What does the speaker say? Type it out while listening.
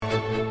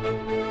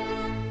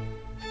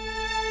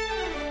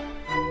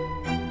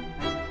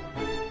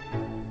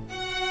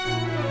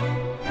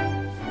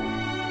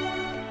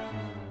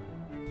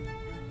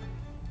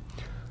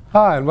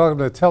Hi, and welcome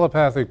to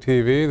Telepathic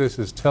TV. This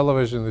is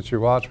television that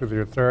you watch with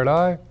your third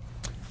eye.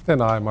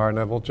 And I'm R.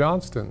 Neville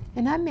Johnston.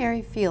 And I'm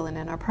Mary Phelan,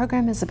 and our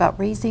program is about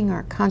raising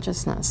our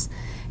consciousness.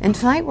 And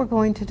tonight we're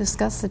going to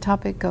discuss the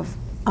topic of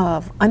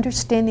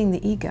understanding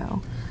the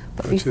ego.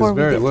 But Which before is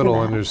very we get little to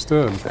that,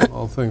 understood,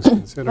 all things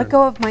considered. let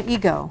go of my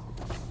ego.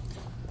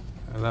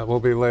 And that will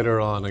be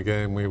later on, a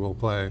game we will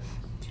play.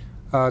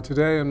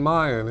 Today in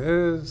Mayan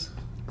is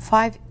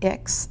 5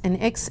 Ix, and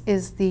Ix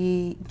is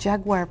the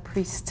jaguar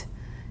priestess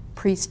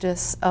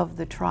of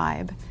the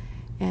tribe.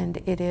 And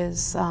it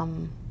is,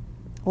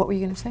 what were you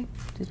going to say?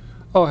 it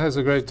has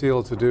a great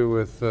deal to do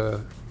with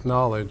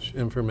knowledge,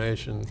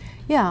 information.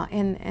 Yeah,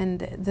 and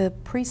the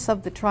priests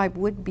of the tribe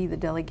would be the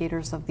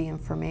delegators of the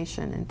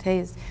information, and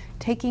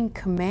taking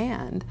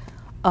command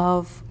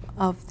of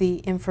the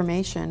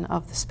information,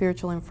 of the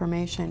spiritual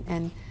information,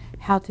 and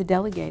how to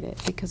delegate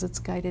it, because it's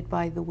guided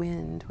by the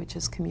wind, which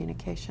is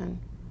communication.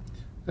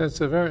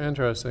 It's a very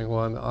interesting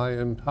one. I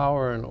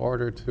empower in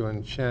order to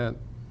enchant,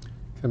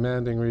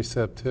 commanding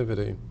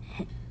receptivity,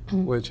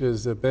 which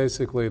is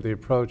basically the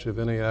approach of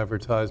any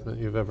advertisement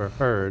you've ever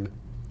heard.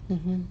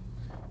 Mm-hmm.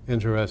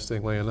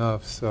 Interestingly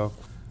enough. So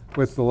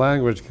with the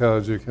language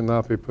codes, you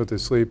cannot be put to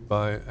sleep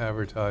by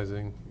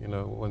advertising,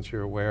 once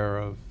you're aware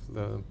of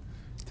the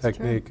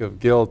technique of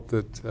guilt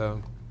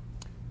that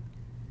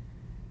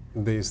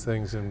these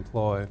things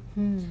employ.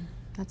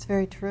 That's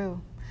very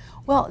true.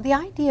 Well, the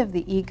idea of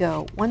the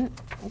ego, one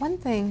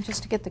thing,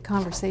 just to get the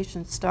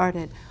conversation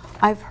started,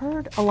 I've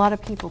heard a lot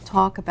of people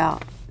talk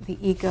about the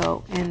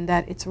ego and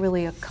that it's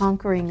really a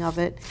conquering of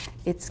it.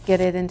 It's get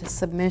it into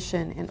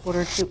submission in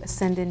order to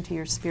ascend into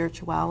your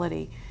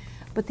spirituality.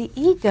 But the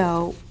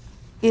ego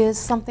is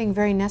something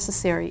very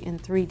necessary in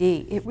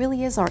 3D. It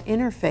really is our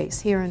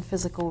interface here in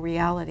physical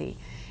reality.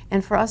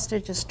 And for us to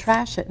just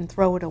trash it and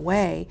throw it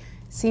away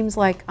seems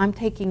like I'm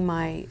taking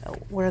my,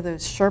 what are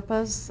those,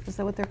 Sherpas? Is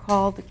that what they're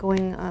called?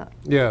 Going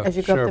as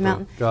you go up the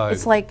mountain? Guide.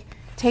 It's like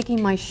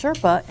taking my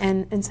Sherpa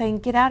and saying,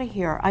 get out of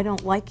here. I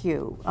don't like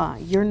you.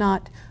 You're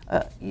not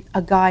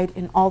a guide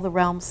in all the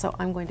realms, so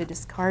I'm going to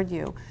discard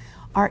you.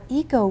 Our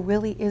ego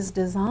really is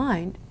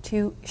designed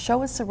to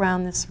show us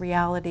around this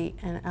reality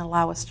and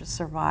allow us to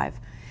survive.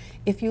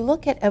 If you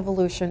look at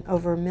evolution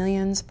over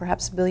millions,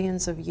 perhaps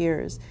billions of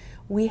years,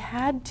 we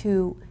had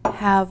to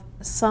have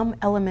some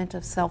element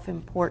of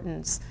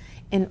self-importance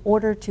in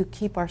order to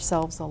keep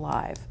ourselves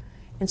alive.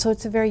 And so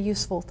it's a very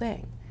useful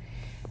thing.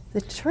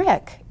 The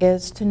trick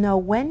is to know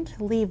when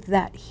to leave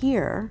that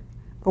here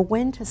or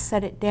when to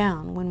set it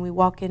down when we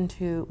walk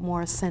into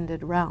more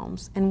ascended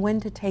realms, and when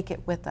to take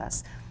it with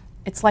us.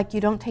 It's like you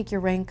don't take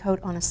your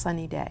raincoat on a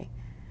sunny day.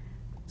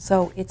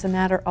 So it's a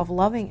matter of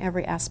loving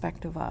every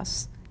aspect of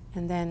us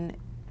and then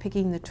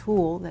picking the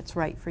tool that's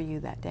right for you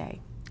that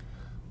day.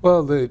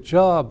 Well, the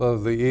job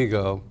of the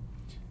ego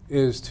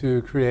is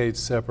to create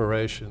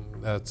separation.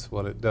 That's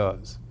what it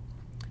does.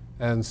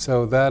 And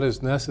so that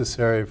is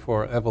necessary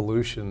for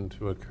evolution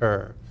to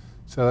occur.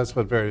 So that's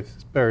what very,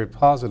 very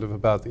positive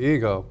about the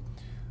ego.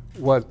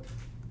 What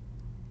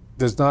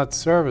does not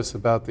serve us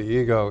about the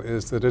ego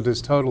is that it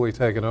is totally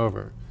taken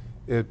over.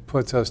 It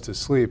puts us to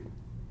sleep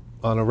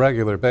on a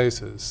regular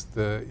basis.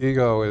 The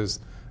ego is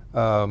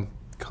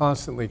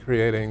constantly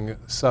creating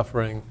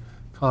suffering,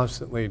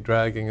 constantly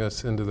dragging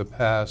us into the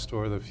past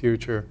or the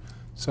future,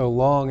 so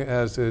long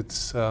as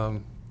it's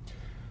the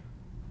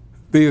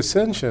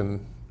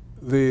ascension,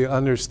 the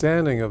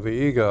understanding of the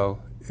ego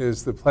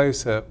is the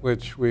place at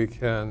which we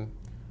can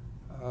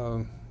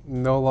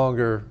no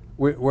longer,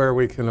 where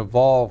we can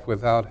evolve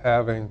without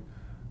having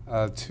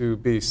to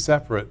be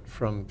separate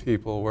from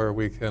people, where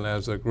we can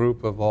as a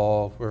group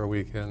evolve, where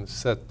we can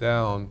set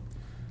down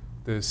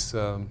this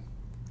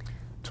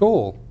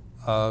tool.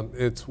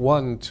 It's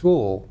one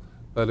tool,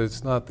 but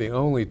it's not the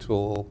only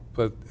tool.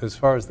 But as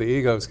far as the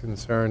ego is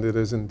concerned, it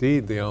is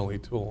indeed the only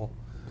tool.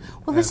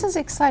 Well, this is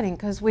exciting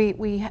because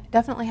we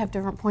definitely have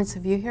different points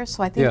of view here,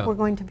 so I think we're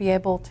going to be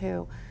able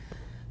to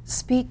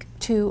speak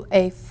to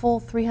a full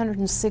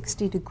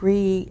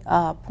 360-degree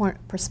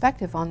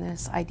perspective on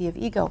this idea of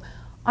ego.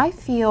 I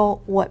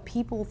feel what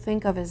people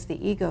think of as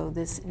the ego,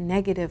 this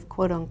negative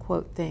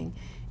quote-unquote thing,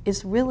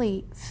 is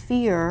really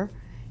fear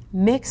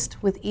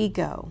mixed with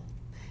ego.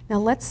 Now,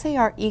 let's say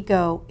our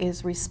ego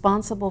is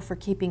responsible for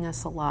keeping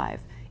us alive.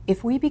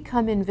 If we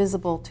become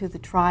invisible to the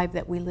tribe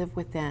that we live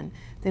within,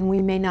 then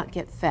we may not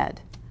get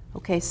fed.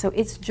 Okay, so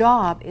its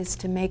job is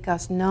to make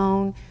us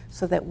known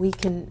so that we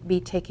can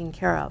be taken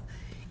care of.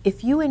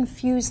 If you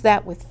infuse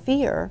that with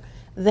fear,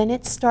 then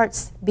it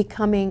starts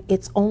becoming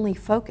its only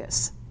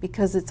focus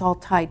because it's all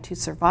tied to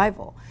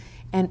survival.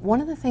 And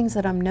one of the things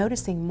that I'm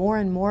noticing more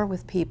and more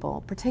with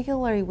people,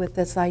 particularly with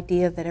this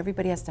idea that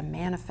everybody has to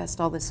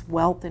manifest all this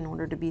wealth in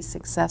order to be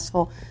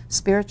successful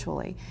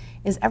spiritually,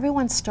 is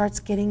everyone starts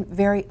getting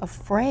very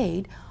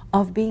afraid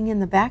of being in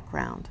the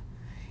background.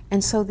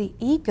 And so the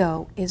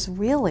ego is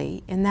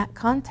really, in that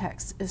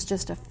context, is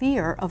just a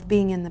fear of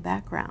being in the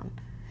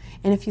background.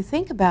 And if you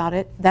think about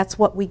it, that's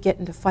what we get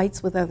into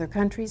fights with other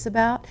countries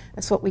about.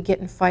 That's what we get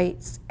in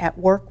fights at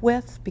work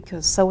with,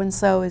 because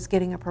so-and-so is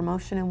getting a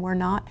promotion and we're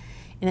not.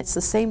 And it's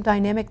the same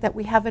dynamic that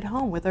we have at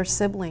home with our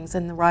siblings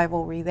and the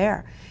rivalry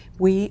there.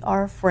 We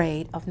are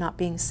afraid of not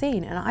being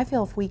seen. And I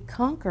feel if we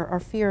conquer our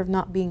fear of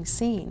not being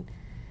seen,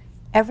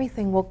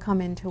 everything will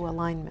come into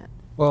alignment.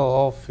 Well,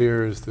 all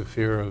fear is the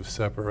fear of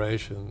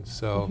separation.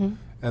 So,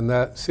 and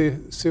that,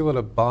 see what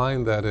a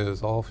bind that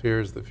is. All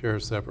fear is the fear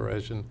of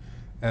separation.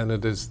 And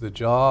it is the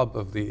job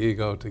of the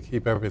ego to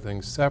keep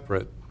everything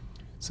separate.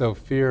 So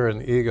fear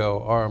and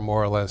ego are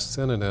more or less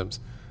synonyms.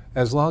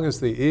 As long as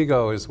the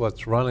ego is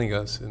what's running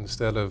us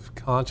instead of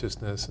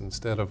consciousness,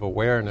 instead of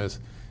awareness,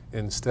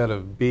 instead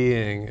of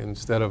being,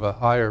 instead of a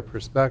higher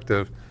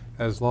perspective,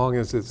 as long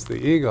as it's the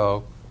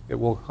ego, it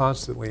will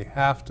constantly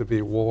have to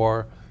be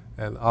war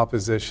and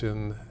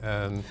opposition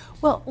and...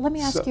 Well, let me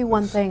ask you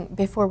one thing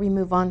before we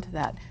move on to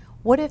that.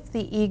 What if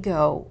the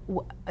ego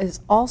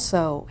is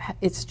also,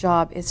 its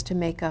job is to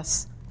make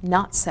us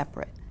not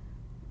separate,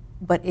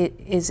 but it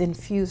is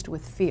infused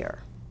with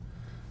fear?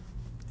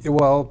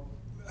 Well,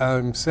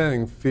 I'm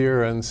saying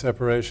fear and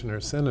separation are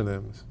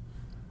synonyms.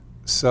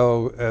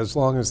 So as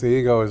long as the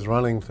ego is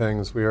running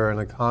things, we are in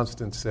a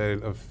constant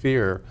state of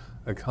fear,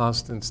 a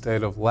constant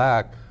state of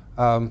lack.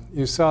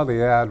 You saw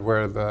the ad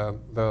where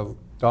the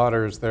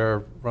daughters,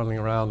 they're running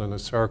around in a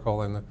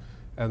circle,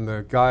 and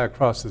the guy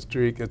across the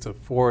street gets a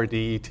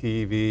 4D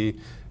TV,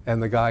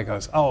 and the guy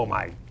goes, "Oh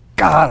my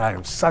God, I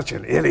am such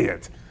an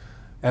idiot."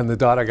 And the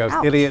daughter goes,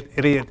 Ouch. "Idiot,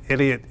 idiot,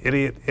 idiot,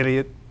 idiot,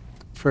 idiot,"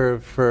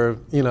 for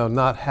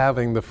not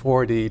having the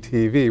 4D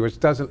TV, which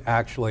doesn't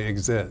actually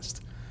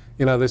exist.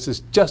 This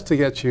is just to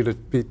get you to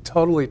be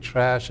totally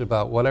trash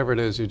about whatever it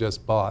is you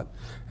just bought.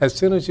 As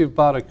soon as you've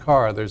bought a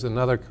car, there's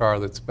another car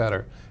that's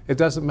better. It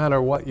doesn't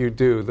matter what you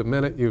do. The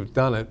minute you've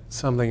done it,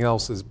 something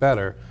else is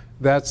better.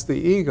 That's the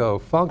ego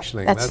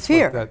functioning. That's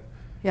fear.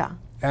 Yeah.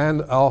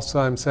 And also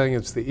I'm saying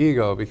it's the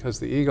ego because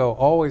the ego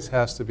always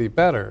has to be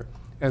better.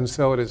 And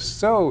so it is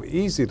so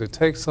easy to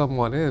take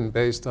someone in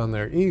based on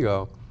their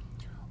ego.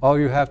 All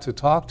you have to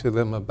talk to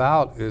them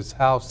about is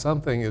how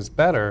something is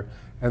better,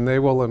 and they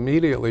will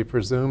immediately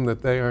presume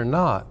that they are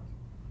not.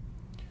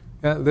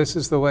 Yeah, this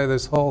is the way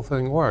this whole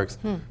thing works.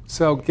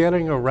 So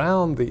getting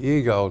around the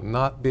ego,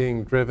 not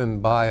being driven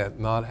by it,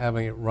 not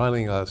having it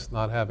running us,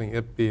 not having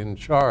it be in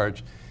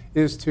charge,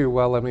 is to,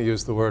 well, let me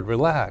use the word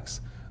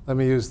relax. Let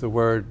me use the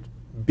word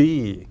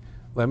be.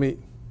 Well,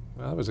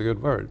 that was a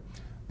good word.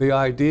 The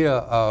idea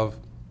of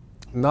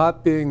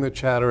not being the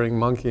chattering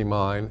monkey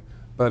mind,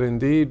 but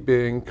indeed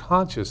being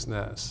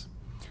consciousness.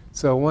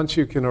 So once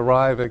you can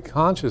arrive at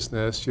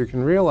consciousness, you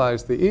can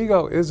realize the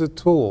ego is a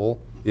tool.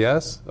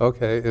 Yes,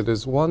 okay, it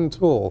is one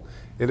tool.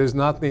 It is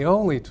not the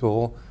only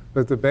tool,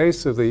 but the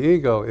base of the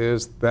ego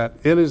is that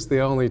it is the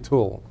only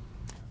tool.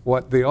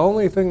 The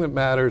only thing that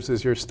matters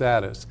is your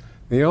status.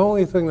 The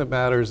only thing that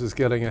matters is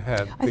getting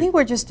ahead. I think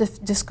we're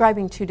just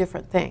describing two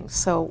different things,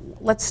 so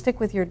let's stick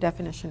with your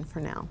definition for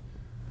now.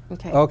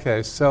 Okay.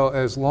 Okay, so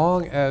as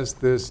long as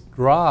this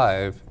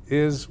drive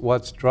is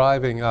what's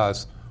driving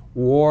us,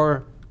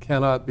 war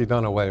cannot be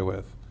done away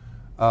with.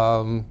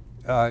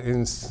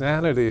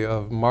 Insanity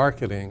of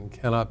marketing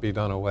cannot be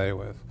done away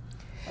with.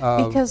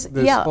 Because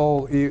this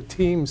whole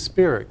team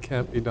spirit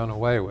can't be done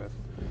away with.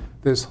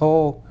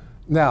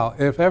 Now,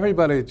 if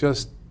everybody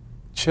just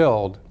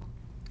chilled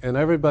and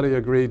everybody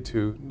agreed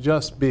to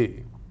just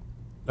be,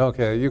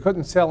 okay, you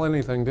couldn't sell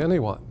anything to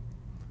anyone.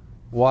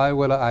 Why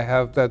would I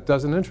have that?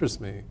 Doesn't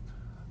interest me.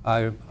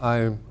 I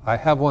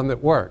have one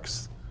that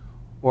works.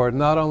 Or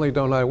not only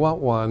don't I want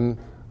one,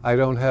 I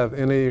don't have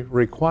any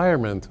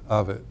requirement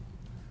of it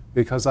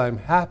because I'm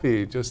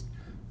happy just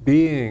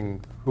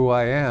being who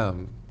I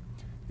am.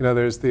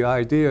 There's the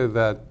idea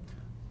that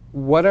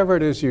whatever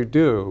it is you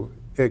do,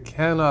 it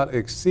cannot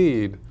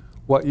exceed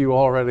what you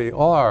already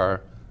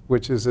are,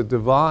 which is a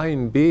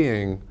divine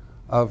being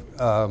of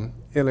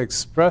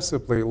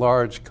inexpressibly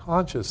large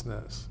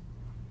consciousness.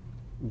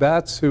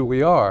 That's who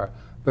we are.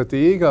 But the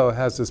ego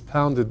has us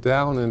pounded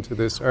down into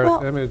this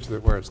earth image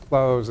that wears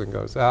clothes and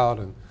goes out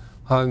and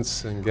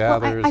hunts and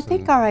gathers. I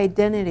think our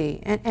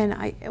identity,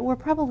 we're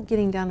probably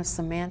getting down to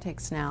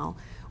semantics now.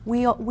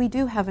 We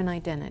do have an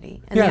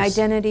identity, and yes. The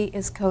identity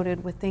is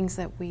coded with things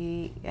that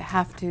we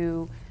have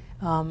to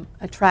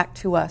attract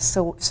to us,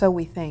 so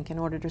we think, in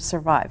order to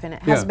survive, and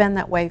it has been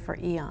that way for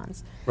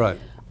eons. Right.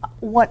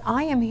 What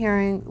I am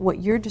hearing, what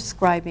you're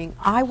describing,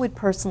 I would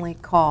personally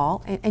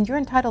call, and you're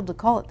entitled to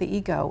call it the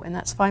ego, and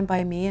that's fine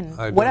by me, and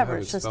whatever. I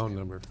don't have its phone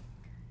number.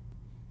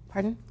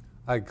 Pardon?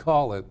 I'd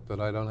call it, but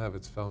I don't have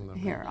its phone number.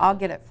 Here, I'll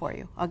get it for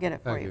you.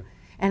 Thank you.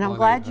 And I'm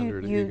glad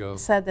you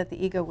said that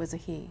the ego was a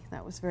he.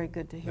 That was very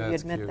good to hear you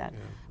admit cute, that.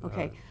 Yeah.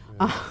 Okay.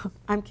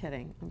 I'm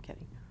kidding.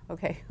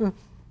 Okay.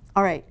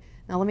 All right.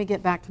 Now let me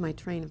get back to my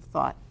train of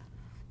thought.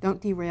 Don't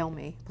derail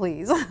me,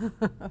 please.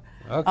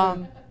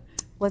 Okay.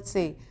 Let's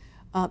see.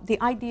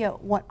 The idea,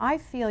 what I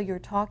feel you're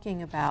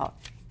talking about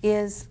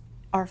is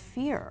our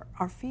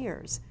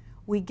fears.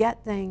 We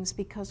get things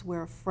because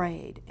we're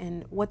afraid.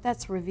 And what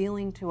that's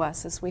revealing to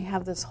us is we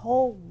have this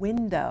whole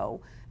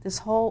window this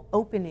whole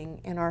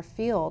opening in our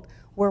field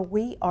where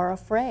we are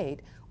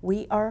afraid.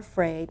 We are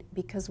afraid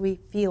because we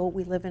feel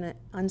we live in an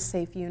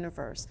unsafe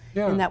universe,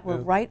 and that we're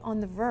right on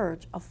the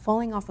verge of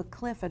falling off a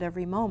cliff at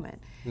every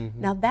moment.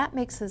 Now that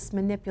makes us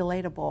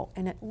manipulatable,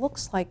 and it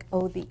looks like,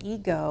 oh, the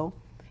ego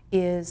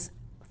is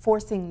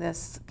forcing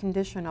this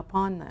condition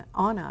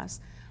on us,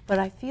 but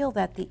I feel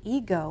that the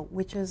ego,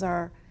 which is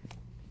our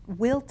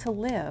will to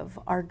live,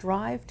 our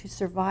drive to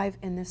survive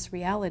in this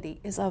reality,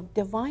 is of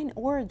divine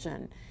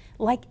origin.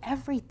 Like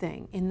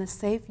everything in the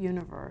safe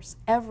universe,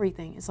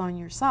 everything is on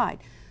your side.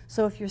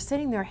 So if you're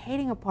sitting there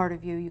hating a part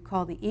of you you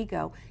call the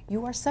ego,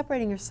 you are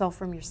separating yourself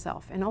from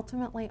yourself. And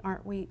ultimately,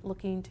 aren't we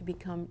looking to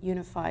become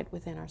unified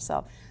within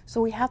ourselves?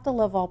 So we have to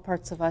love all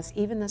parts of us,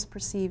 even this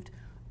perceived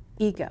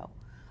ego.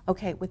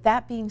 Okay, with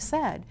that being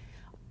said,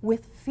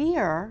 with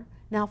fear,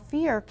 now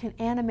fear can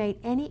animate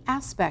any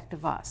aspect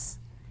of us.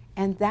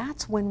 And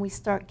that's when we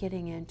start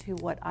getting into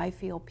what I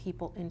feel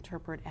people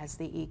interpret as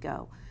the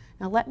ego.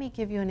 Now let me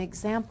give you an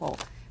example.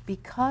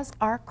 Because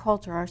our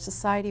culture, our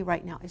society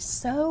right now is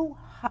so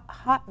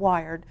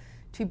hot-wired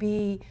to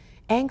be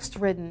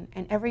angst-ridden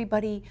and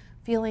everybody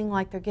feeling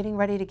like they're getting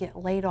ready to get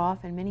laid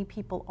off, and many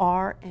people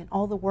are, and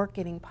all the work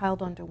getting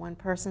piled onto one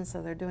person,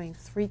 so they're doing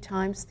 3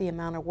 times the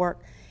amount of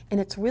work, and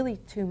it's really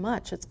too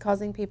much. It's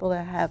causing people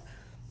to have,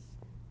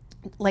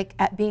 like,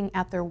 being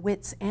at their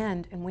wits'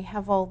 end, and we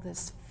have all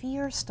this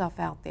fear stuff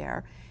out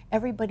there.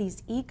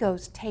 Everybody's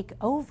egos take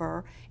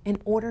over in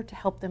order to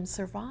help them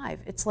survive.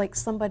 It's like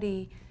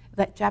somebody,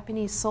 that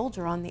Japanese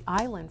soldier on the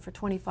island for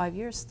 25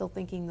 years still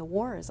thinking the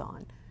war is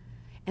on.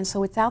 And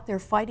so it's out there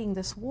fighting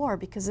this war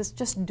because it's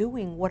just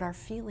doing what our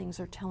feelings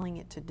are telling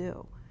it to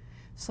do.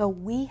 So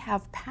we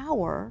have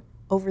power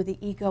over the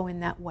ego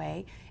in that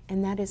way,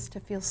 and that is to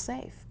feel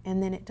safe,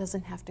 and then it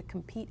doesn't have to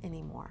compete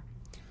anymore.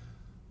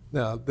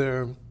 Now,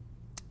 there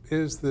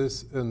is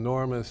this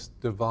enormous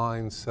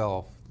divine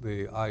self,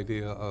 the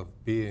idea of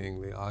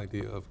being, the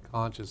idea of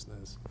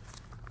consciousness,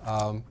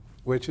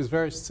 which is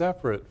very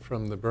separate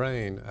from the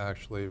brain,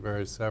 actually,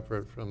 very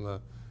separate from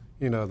the,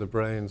 the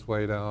brain's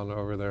way down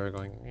over there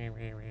going,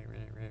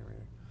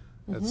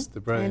 that's the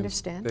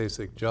brain's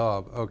basic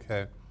job.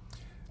 Okay.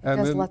 It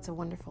does lots of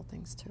wonderful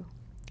things, too.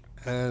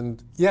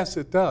 And yes,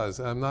 it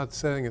does. I'm not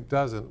saying it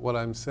doesn't. What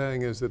I'm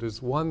saying is it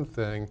is one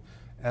thing,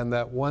 and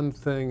that one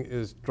thing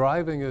is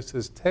driving us,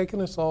 has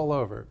taken us all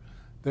over.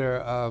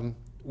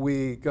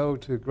 We go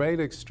to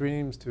great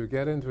extremes to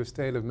get into a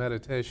state of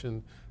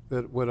meditation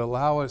that would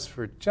allow us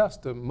for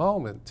just a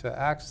moment to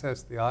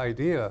access the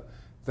idea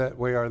that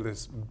we are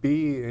this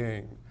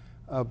being,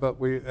 but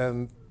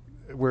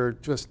we're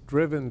just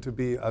driven to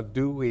be a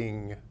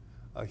doing,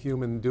 a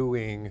human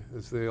doing,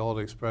 as the old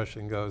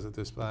expression goes at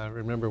this point. I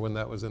remember when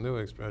that was a new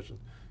expression.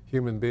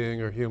 Human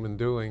being or human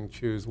doing,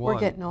 choose one. We're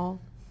getting old.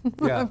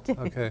 Yeah,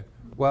 okay.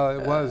 Well,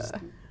 it was,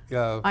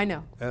 I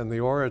know. And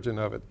the origin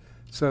of it.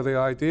 So the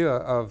idea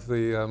of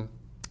the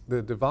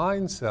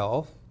divine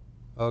self,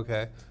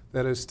 okay,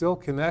 that is still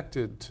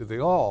connected to the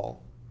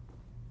all,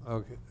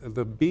 okay,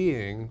 the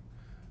being,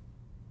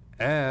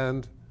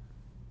 and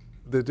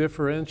the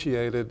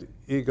differentiated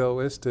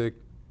egoistic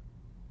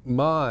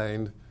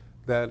mind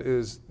that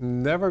is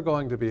never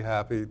going to be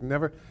happy,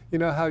 never, you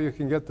know how you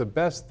can get the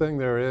best thing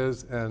there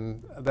is,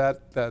 and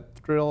that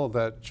thrill,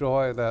 that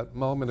joy, that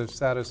moment of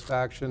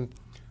satisfaction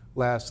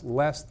lasts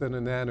less than a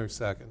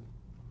nanosecond.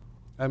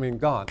 I mean,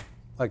 gone,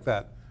 like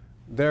that.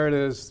 There it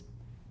is,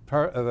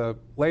 the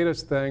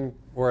latest thing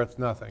worth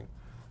nothing,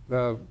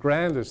 the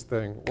grandest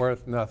thing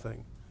worth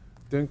nothing.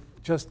 Then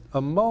just a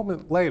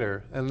moment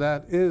later, and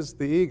that is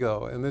the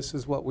ego, and this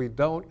is what we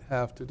don't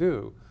have to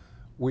do.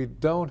 We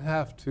don't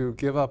have to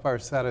give up our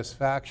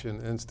satisfaction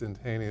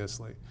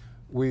instantaneously.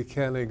 We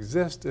can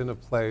exist in a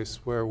place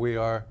where we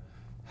are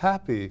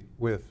happy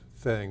with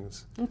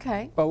things.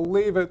 Okay.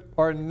 Believe it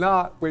or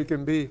not, we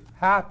can be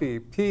happy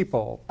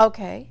people.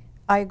 Okay,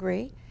 I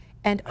agree.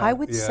 And I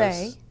would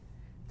say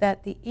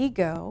that the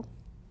ego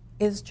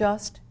is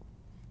just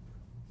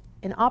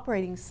an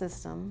operating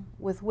system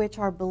with which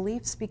our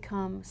beliefs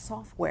become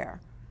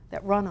software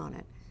that run on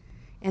it.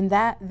 And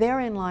that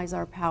therein lies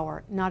our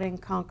power, not in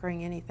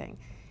conquering anything.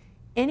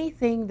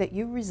 Anything that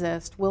you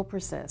resist will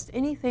persist.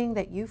 Anything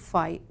that you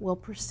fight will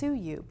pursue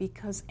you,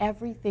 because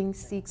everything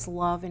seeks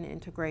love and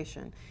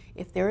integration.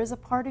 If there is a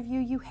part of you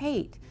you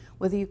hate,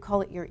 whether you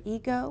call it your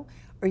ego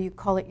or you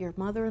call it your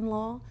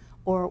mother-in-law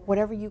or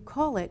whatever you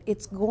call it,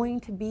 it's going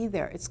to be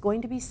there. It's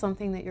going to be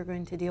something that you're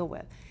going to deal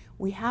with.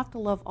 We have to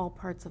love all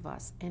parts of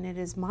us, and it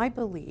is my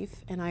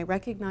belief, and I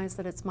recognize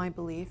that it's my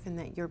belief and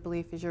that your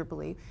belief is your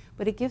belief,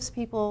 but it gives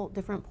people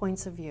different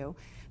points of view,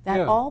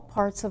 that all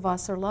parts of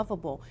us are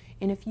lovable.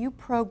 And if you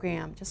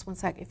program, just one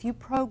sec, if you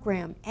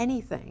program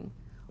anything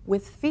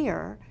with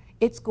fear,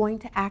 it's going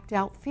to act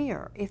out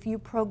fear. If you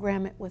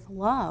program it with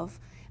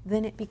love,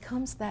 then it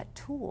becomes that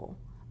tool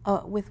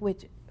with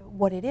which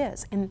what it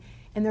is.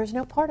 And there's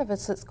no part of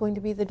us that's going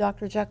to be the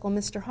Dr. Jekyll,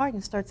 Mr. Hyde,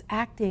 and starts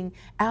acting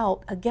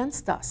out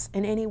against us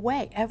in any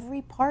way.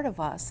 Every part of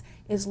us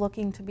is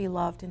looking to be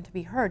loved and to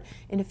be heard.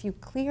 And if you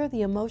clear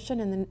the emotion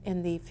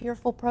and the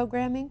fearful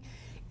programming,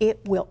 it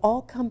will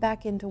all come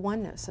back into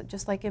oneness,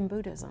 just like in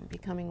Buddhism,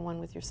 becoming one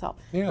with yourself.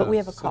 Yeah, but we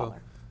have a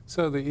caller.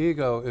 So the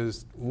ego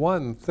is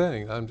one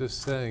thing. I'm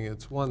just saying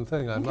it's one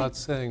thing. I'm not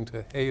saying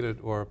to hate it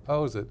or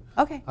oppose it.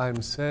 Okay.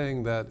 I'm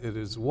saying that it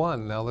is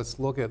one. Now let's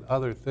look at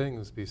other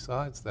things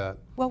besides that.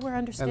 Well, we're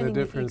understanding and the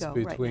difference ego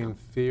between right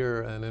now.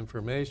 fear and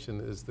information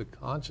is the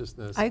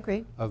consciousness I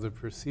agree. of the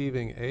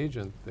perceiving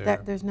agent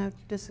there. There's no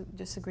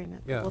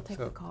disagreement. Yeah, We'll take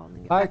the call and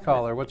then get hi, back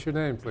caller. What's your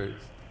name, please?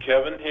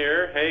 Kevin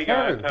here. Hey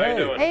guys, Kevin, how hey.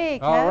 you doing? Hey,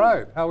 Kev. All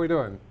right. How we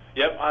doing?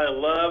 Yep, I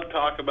love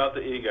talk about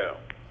the ego.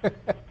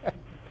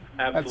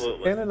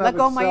 Absolutely. That's in and Let of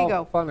go of my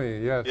itself ego.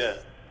 funny, yes. Yeah.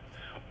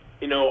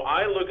 You know,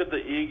 I look at the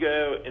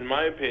ego, in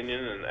my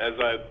opinion, and as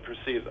I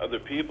perceive other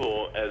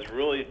people, as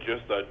really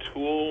just a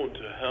tool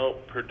to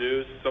help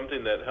produce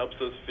something that helps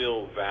us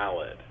feel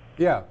valid.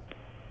 Yeah.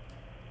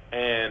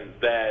 And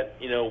that,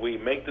 you know, we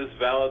make this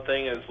valid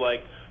thing as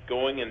like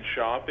going and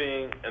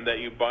shopping, and that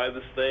you buy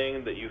this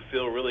thing that you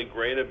feel really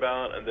great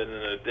about, and then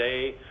in a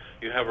day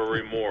you have a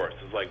remorse.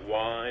 It's like,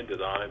 why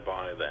did I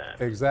buy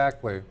that?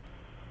 Exactly.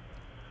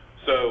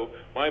 So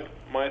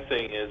my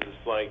thing is,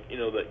 it's like, you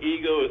know, the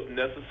ego is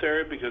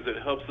necessary because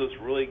it helps us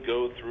really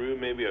go through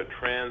maybe a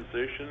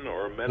transition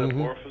or a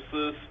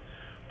metamorphosis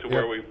to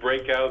where we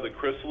break out of the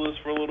chrysalis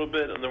for a little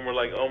bit, and then we're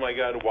like, oh my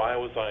God, why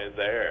was I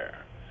there?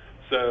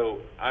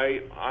 So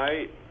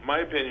my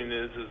opinion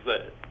is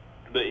that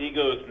the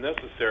ego is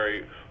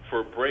necessary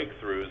for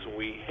breakthroughs, and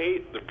we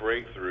hate the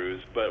breakthroughs,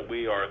 but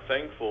we are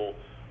thankful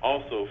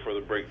also for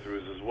the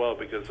breakthroughs as well,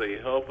 because they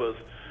help us,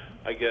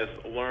 I guess,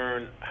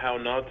 learn how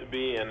not to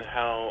be and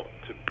how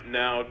to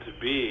now to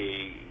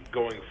be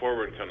going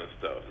forward kind of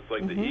stuff. It's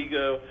like the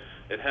ego,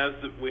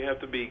 we have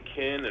to be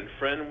kin and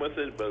friend with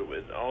it, but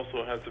it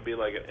also has to be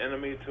like an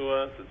enemy to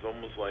us. It's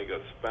almost like a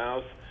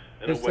spouse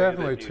in It's a way.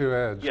 definitely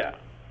two-edged. Yeah.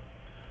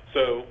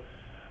 So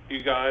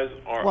you guys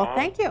are Well,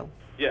 thank you.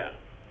 Yeah.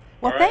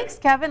 Well, thanks,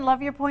 Kevin.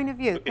 Love your point of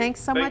view. Okay, Thanks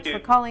so thank much you. for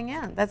calling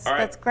in.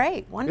 That's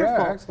great. Wonderful.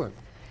 Yeah, excellent.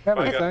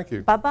 Kevin, Bye, thank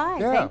you. Bye-bye.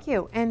 Yeah. Thank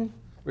you. And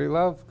We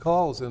love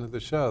calls into the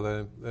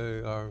show.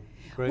 They are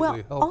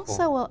greatly helpful.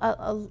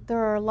 also, there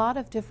are a lot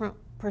of different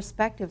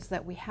perspectives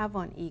that we have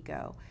on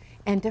ego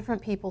and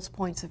different people's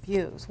points of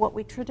views. What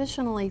we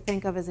traditionally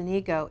think of as an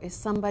ego is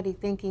somebody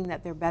thinking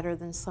that they're better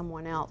than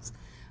someone else.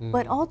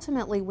 But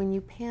ultimately, when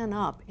you pan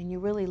up and you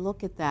really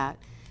look at that,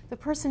 the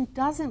person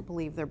doesn't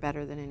believe they're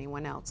better than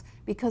anyone else,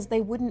 because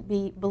they wouldn't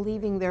be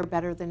believing they're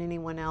better than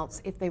anyone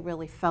else if they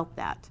really felt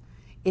that.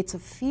 It's a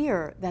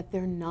fear that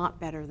they're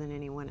not better than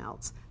anyone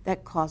else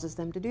that causes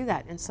them to do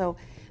that. And so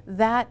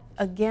that,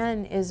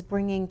 again, is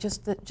bringing,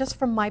 just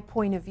from my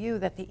point of view,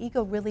 that the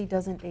ego really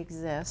doesn't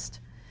exist,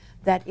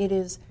 that it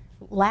is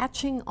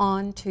latching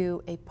on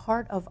to a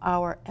part of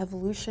our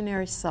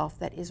evolutionary self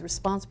that is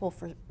responsible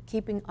for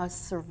keeping us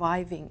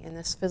surviving in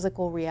this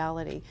physical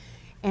reality.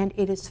 And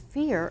it is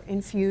fear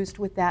infused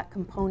with that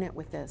component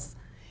with this.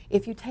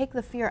 If you take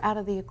the fear out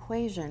of the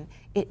equation,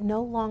 it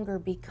no longer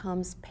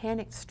becomes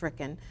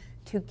panic-stricken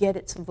to get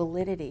its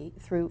validity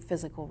through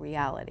physical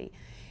reality.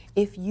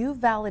 If you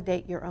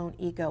validate your own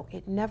ego,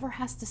 it never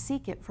has to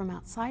seek it from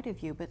outside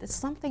of you. But it's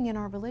something in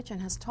our religion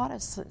has taught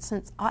us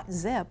since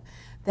Zip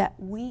that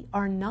we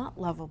are not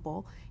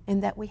lovable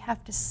and that we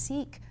have to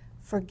seek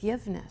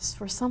forgiveness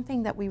for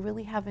something that we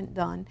really haven't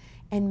done,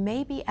 and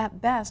maybe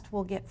at best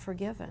we'll get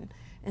forgiven.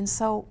 And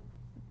so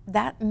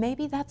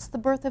maybe that's the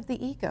birth of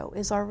the ego,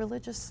 is our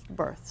religious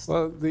births.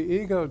 Well, the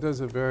ego does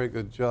a very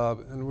good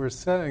job, and we're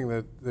saying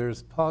that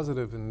there's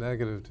positive and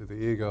negative to the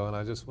ego, and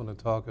I just want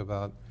to talk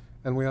about,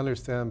 and we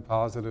understand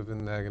positive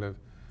and negative.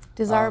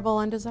 Desirable,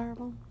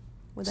 undesirable?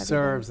 Would that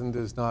Serves and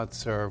does not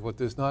serve. What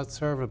does not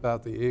serve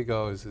about the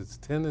ego is its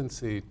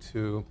tendency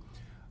to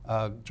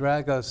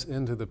drag us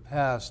into the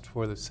past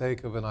for the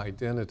sake of an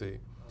identity.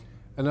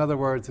 In other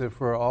words, if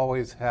we're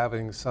always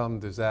having some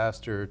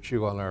disaster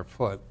chew on our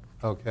foot,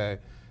 okay,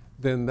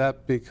 then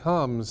that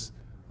becomes,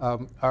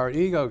 our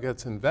ego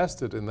gets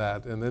invested in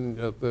that, and then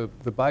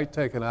the bite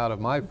taken out of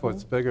my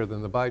foot's bigger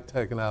than the bite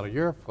taken out of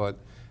your foot,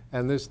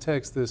 and this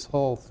takes this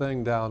whole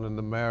thing down in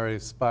the merry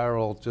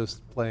spiral,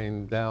 just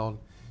plain down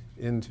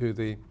into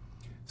the...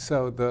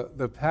 So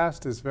the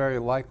past is very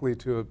likely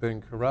to have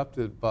been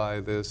corrupted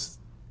by this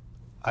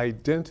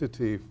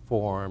identity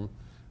form,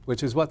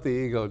 which is what the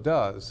ego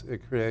does.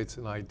 It creates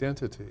an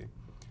identity.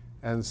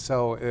 And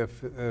so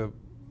if,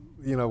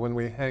 you know, when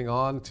we hang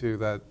on to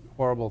that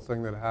horrible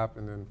thing that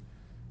happened in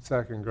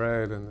second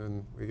grade, and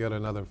then we get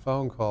another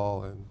phone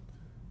call and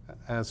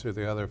answer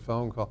the other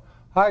phone call.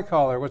 Hi,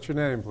 caller. What's your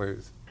name,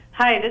 please?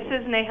 Hi, this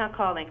is Neha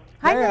calling.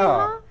 Hi, Neha.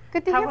 Neha.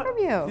 Good to hear from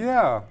you.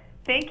 Yeah.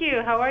 Thank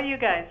you. How are you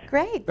guys?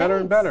 Great. Better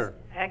and thanks. better.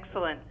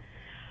 Excellent.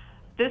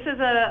 This is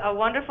a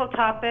wonderful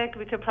topic.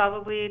 We could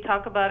probably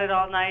talk about it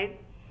all night.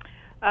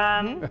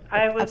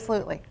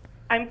 Absolutely.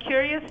 I'm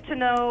curious to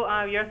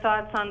know your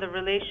thoughts on the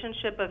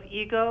relationship of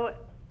ego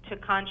to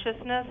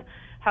consciousness,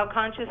 how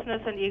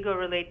consciousness and ego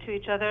relate to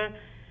each other,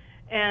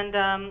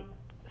 and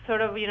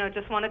sort of, you know,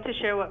 just wanted to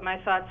share what my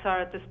thoughts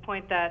are at this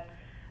point, that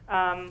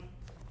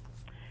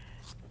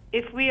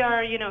if we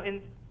are, you know,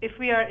 if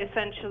we are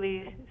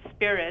essentially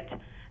spirit,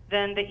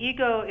 then the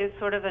ego is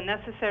sort of a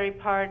necessary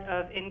part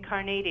of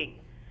incarnating.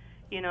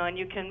 And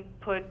you can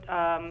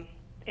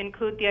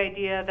include the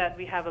idea that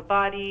we have a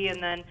body,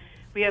 and then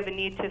we have a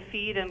need to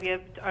feed and we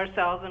have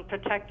ourselves and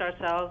protect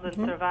ourselves and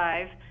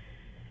survive.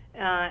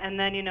 And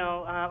then,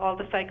 all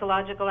the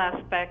psychological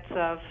aspects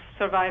of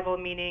survival,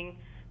 meaning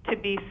to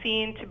be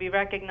seen, to be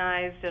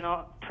recognized, and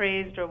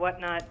praised or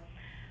whatnot.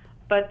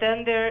 But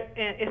then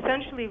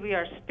essentially we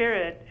are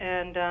spirit,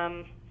 and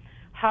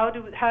how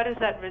does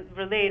that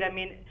relate? I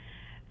mean,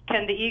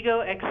 can the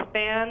ego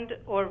expand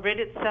or rid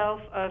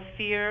itself of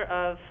fear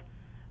of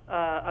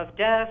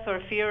death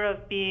or fear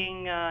of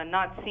being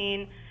not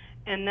seen?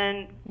 And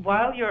then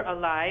while you're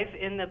alive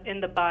in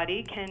the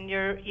body, can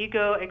your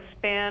ego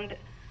expand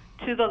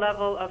to the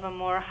level of a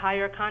more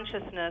higher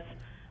consciousness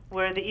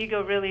where the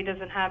ego really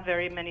doesn't have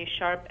very many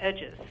sharp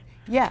edges?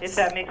 Yes. If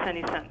that makes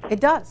any sense.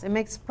 It does. It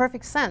makes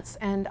perfect sense.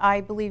 And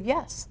I believe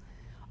yes.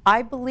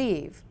 I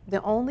believe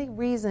the only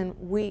reason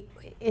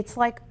it's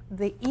like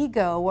the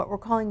ego, what we're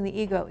calling the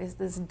ego, is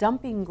this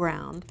dumping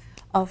ground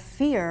of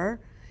fear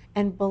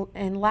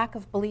and lack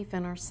of belief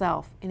in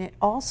ourselves. And it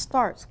all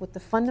starts with the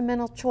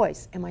fundamental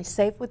choice: am I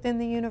safe within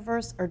the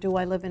universe, or do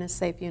I live in a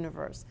safe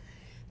universe?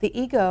 The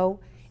ego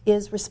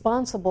is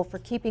responsible for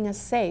keeping us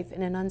safe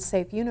in an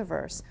unsafe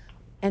universe.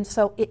 And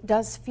so it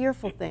does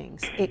fearful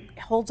things. It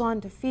holds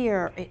on to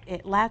fear.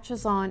 It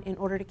latches on in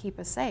order to keep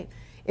us safe.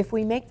 If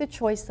we make the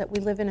choice that we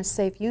live in a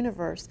safe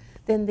universe,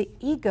 then the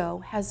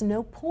ego has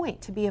no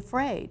point to be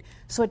afraid.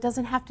 So it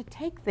doesn't have to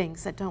take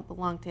things that don't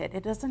belong to it.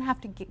 It doesn't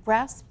have to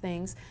grasp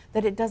things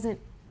that it doesn't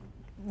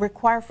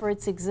require for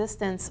its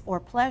existence or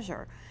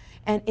pleasure.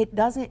 And it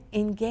doesn't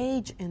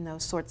engage in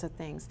those sorts of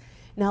things.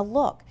 Now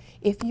look,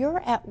 if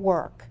you're at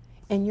work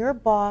and your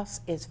boss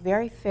is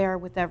very fair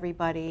with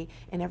everybody,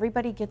 and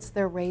everybody gets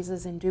their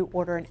raises in due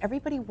order, and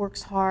everybody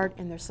works hard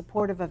and they're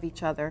supportive of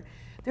each other,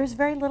 there's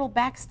very little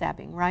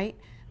backstabbing, right?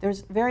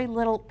 There's very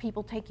little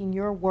people taking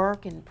your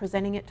work and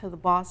presenting it to the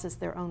boss as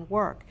their own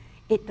work.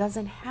 It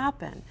doesn't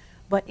happen.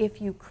 But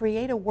if you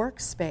create a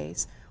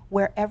workspace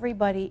where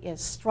everybody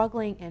is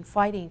struggling and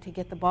fighting to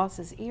get the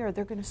boss's ear,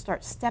 they're going to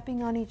start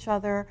stepping on each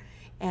other.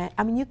 And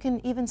I mean, you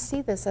can even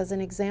see this as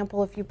an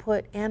example if you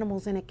put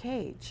animals in a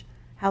cage,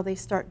 how they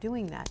start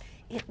doing that.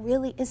 It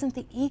really isn't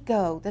the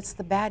ego that's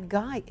the bad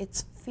guy,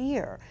 it's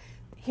fear.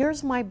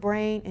 Here's my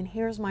brain, and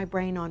here's my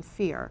brain on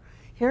fear.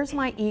 Here's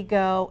my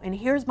ego, and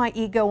here's my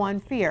ego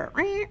on fear.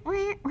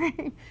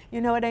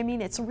 You know what I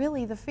mean? It's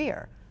really the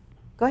fear.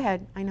 Go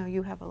ahead, I know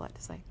you have a lot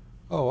to say.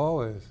 Oh,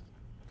 always.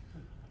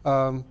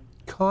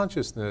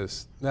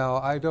 Consciousness. Now,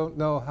 I don't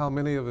know how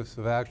many of us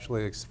have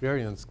actually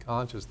experienced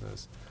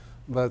consciousness,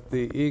 but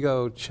the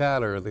ego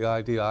chatter, the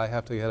idea I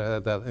have to get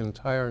ahead, that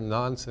entire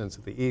nonsense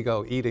of the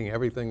ego eating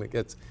everything that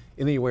gets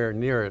anywhere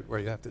near it, where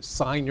you have to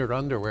sign your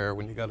underwear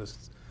when you go to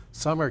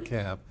summer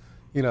camp,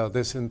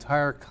 this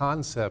entire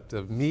concept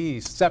of me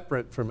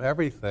separate from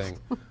everything,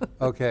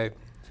 okay,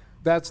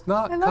 that's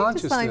not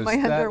consciousness.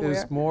 That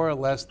is more or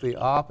less the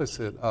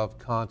opposite of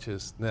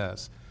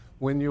consciousness.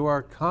 When you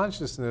are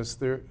consciousness,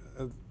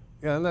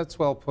 and that's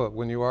well put,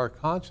 when you are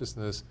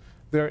consciousness,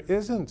 there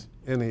isn't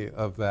any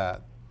of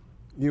that.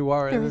 You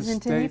are in a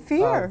state any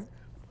fear. Of,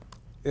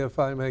 if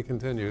I may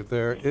continue,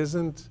 there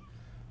isn't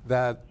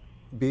that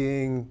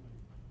being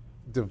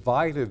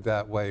divided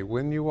that way.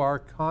 When you are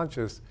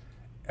conscious,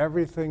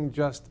 everything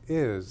just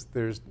is.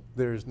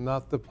 There's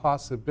not the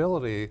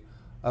possibility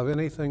of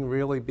anything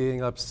really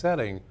being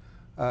upsetting.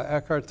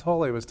 Eckhart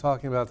Tolle was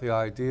talking about the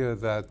idea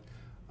that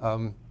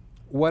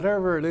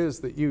whatever it is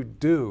that you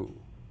do,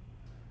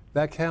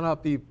 that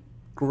cannot be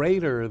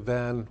greater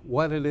than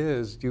what it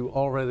is you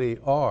already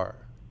are.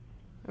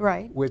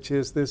 Right. Which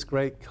is this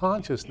great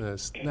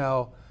consciousness.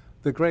 Now,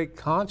 the great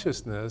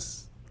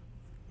consciousness,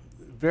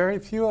 very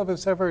few of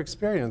us ever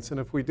experience, and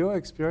if we do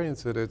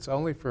experience it, it's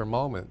only for a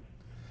moment.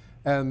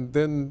 And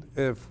then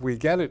if we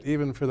get it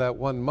even for that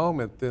one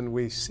moment, then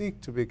we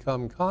seek to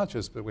become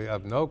conscious, but we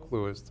have no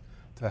clue as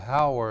to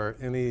how or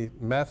any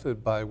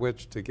method by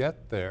which to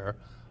get there,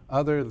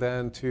 other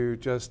than to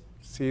just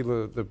see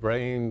the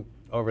brain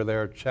over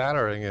there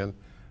chattering. And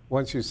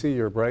once you see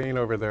your brain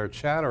over there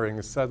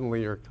chattering,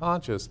 suddenly you're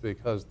conscious,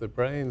 because the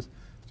brain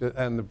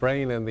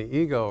and the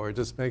ego are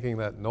just making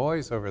that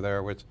noise over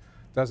there, which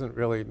doesn't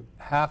really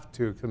have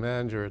to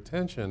command your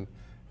attention,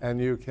 and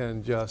you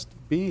can just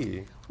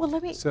be.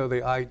 Well, So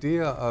the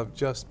idea of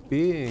just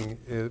being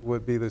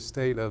would be the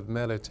state of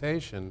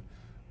meditation,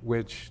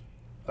 which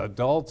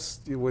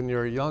adults, when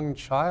you're a young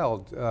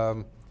child,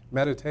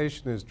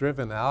 meditation is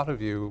driven out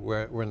of you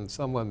when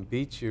someone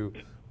beats you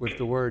with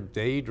the word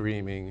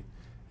daydreaming.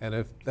 And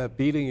if that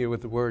beating you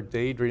with the word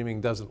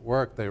daydreaming doesn't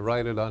work, they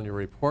write it on your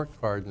report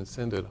card and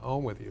send it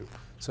home with you.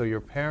 So your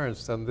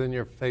parents, and then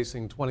you're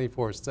facing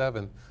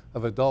 24/7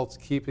 of adults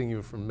keeping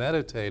you from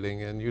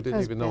meditating, and you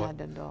didn't even know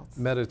what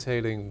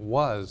meditating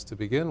was to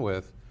begin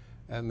with.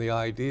 And the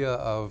idea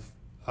of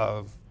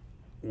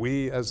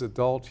we as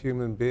adult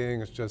human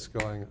beings just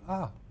going,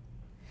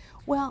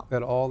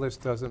 that all this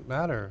doesn't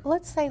matter.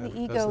 Let's say the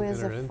ego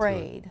is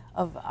afraid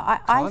of,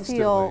 I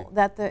feel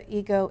that the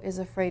ego is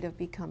afraid of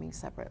becoming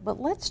separate.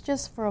 But let's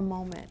just for a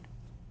moment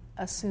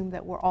assume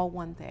that we're all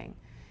one thing.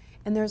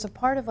 And there's a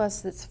part of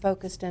us that's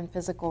focused in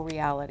physical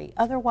reality.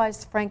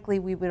 Otherwise, frankly,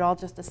 we would all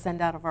just ascend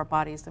out of our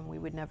bodies and we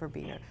would never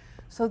be here.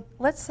 So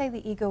let's say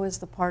the ego is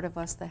the part of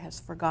us that has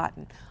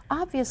forgotten.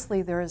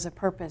 Obviously, there is a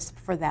purpose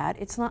for that.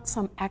 It's not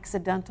some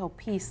accidental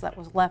piece that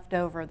was left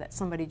over that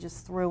somebody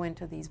just threw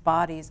into these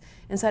bodies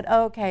and said,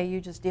 oh, okay, you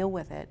just deal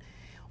with it.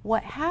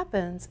 What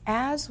happens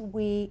as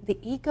the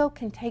ego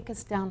can take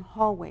us down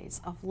hallways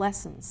of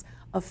lessons,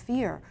 of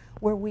fear,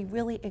 where we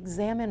really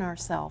examine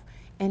ourselves.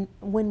 And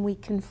when we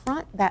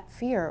confront that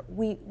fear,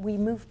 we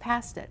move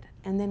past it.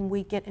 And then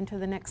we get into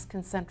the next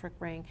concentric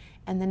ring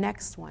and the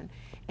next one.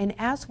 And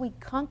as we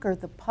conquer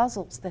the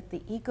puzzles that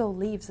the ego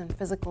leaves in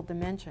physical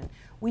dimension,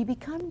 we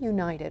become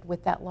united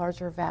with that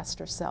larger,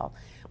 vaster self.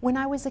 When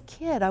I was a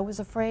kid, I was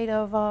afraid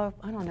of, I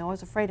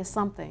was afraid of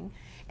something.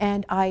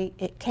 And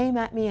it came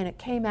at me and it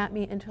came at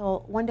me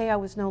until one day I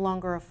was no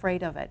longer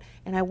afraid of it.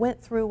 And I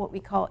went through what we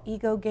call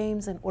ego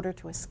games in order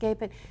to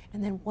escape it.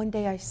 And then one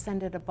day I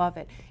ascended above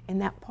it. And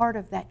that part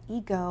of that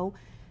ego,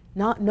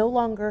 no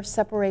longer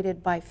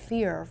separated by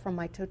fear from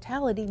my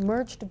totality,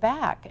 merged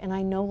back, and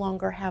I no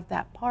longer have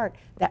that part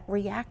that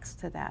reacts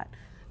to that.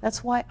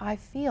 That's why I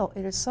feel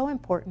it is so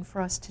important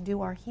for us to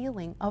do our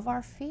healing of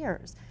our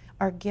fears,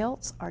 our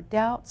guilts, our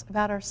doubts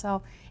about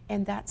ourselves,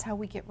 and that's how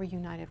we get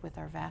reunited with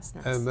our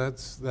vastness. And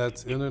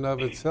that's in and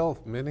of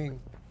itself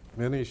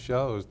many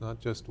shows,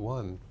 not just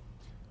one.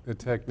 The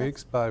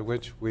techniques by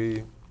which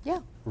we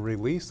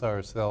release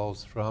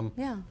ourselves from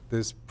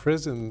this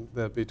prison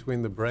that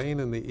between the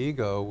brain and the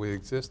ego, we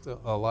exist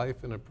a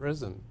life in a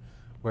prison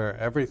where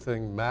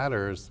everything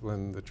matters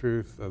when the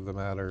truth of the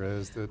matter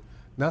is that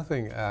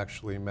nothing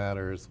actually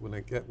matters.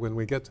 When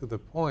we get to the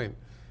point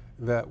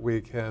that we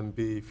can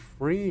be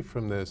free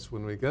from this,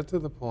 when we get to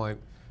the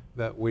point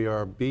that we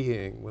are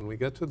being, when we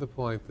get to the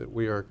point that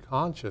we are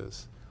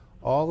conscious,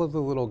 all of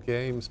the little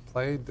games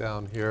played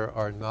down here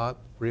are not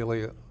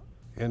really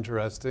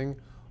interesting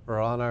or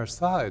on our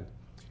side.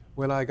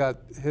 When I got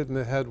hit in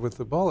the head with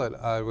the bullet,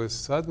 I was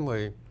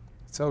suddenly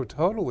so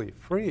totally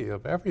free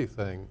of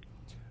everything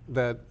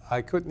that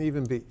I couldn't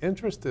even be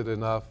interested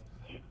enough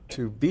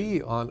to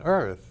be on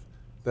Earth,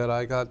 that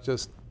I got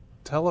just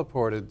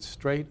teleported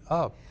straight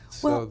up.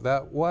 So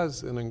that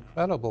was an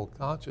incredible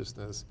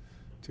consciousness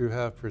to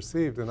have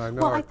perceived, and I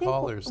know our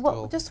callers still...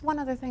 Well, just one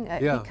other thing,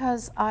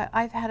 because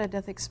I've had a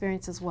death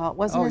experience as well. It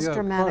wasn't as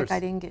dramatic, I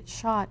didn't get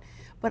shot,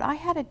 but I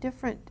had a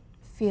different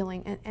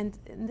feeling, and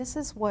this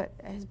is what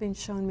has been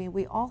shown me.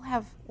 We all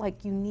have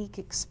like unique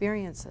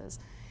experiences,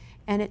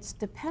 and it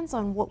depends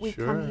on what we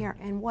come here.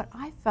 And what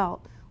I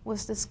felt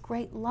was this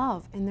great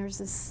love, and there's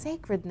this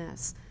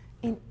sacredness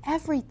in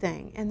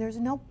everything, and there's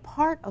no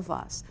part of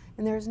us,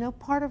 and there's no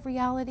part of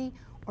reality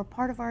or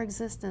part of our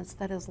existence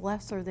that is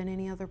lesser than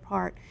any other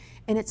part.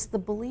 And it's the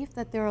belief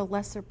that there are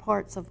lesser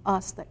parts of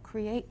us that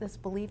create this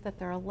belief that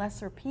there are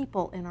lesser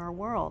people in our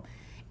world.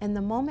 And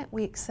the moment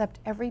we accept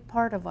every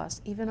part of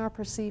us, even our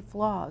perceived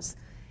flaws,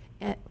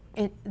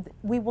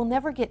 we will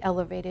never get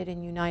elevated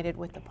and united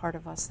with the part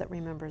of us that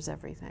remembers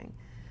everything.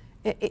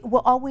 It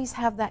will always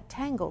have that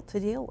tangle to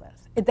deal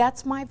with.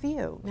 That's my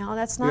view. Now,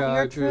 that's not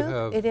your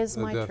truth. It is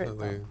my truth.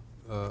 Definitely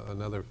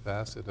another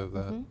facet of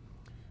that,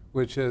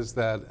 which is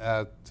that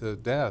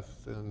at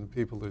death, and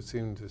people who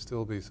seem to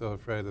still be so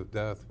afraid of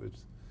death, which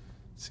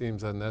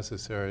seems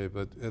unnecessary,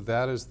 but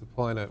that is the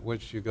point at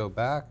which you go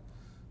back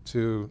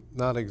to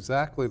not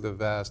exactly the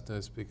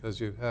vastness,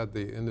 because you've had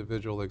the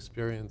individual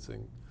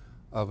experiencing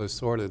of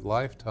assorted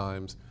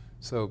lifetimes.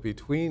 So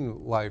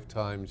between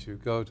lifetimes, you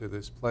go to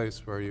this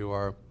place where you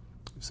are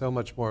so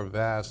much more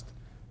vast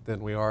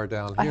than we are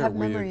down here. I have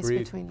memories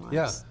between lives.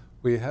 Yeah,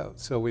 we have.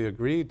 So we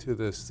agreed to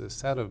this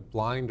set of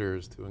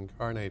blinders to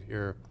incarnate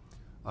here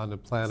on the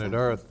planet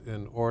Earth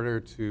in order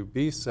to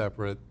be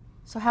separate.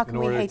 So how can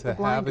we hate the blinders?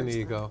 In order to have an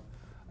ego.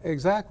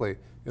 Exactly.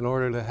 In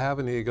order to have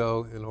an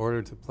ego, in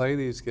order to play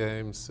these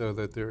games, so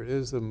that there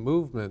is a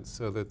movement,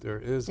 so that there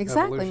is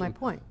evolution my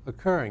point.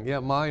 Occurring. Yeah,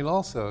 mine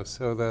also,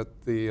 so that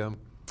the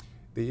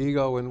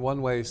ego in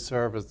one way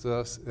serves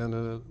us, in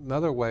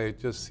another way it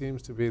just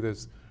seems to be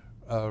this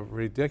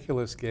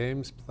ridiculous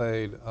games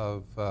played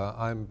of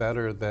I'm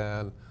better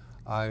than,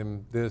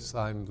 I'm this,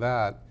 I'm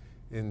that,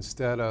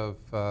 instead of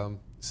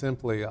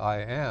simply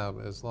I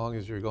am. As long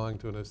as you're going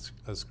to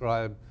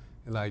ascribe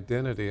an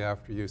identity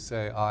after you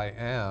say I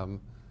am,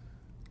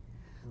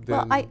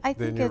 then,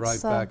 then you're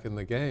right back in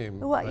the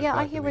game. Well, right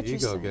I hear what you're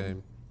saying.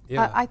 Game.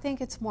 Yeah. I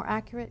think it's more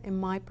accurate in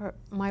my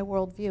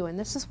worldview, and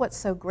this is what's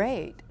so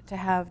great to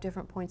have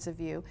different points of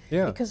view.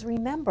 Yeah. Because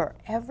remember,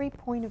 every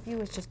point of view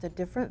is just a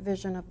different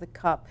vision of the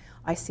cup.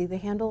 I see the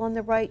handle on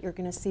the right, you're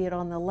going to see it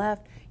on the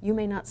left. You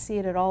may not see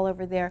it at all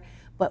over there,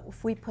 but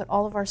if we put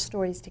all of our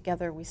stories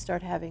together, we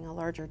start having a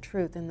larger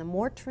truth. And the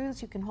more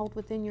truths you can hold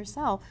within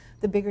yourself,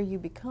 the bigger you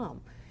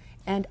become.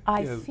 And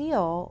I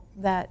feel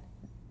that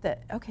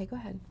okay, go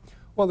ahead.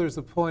 Well, there's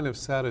a point of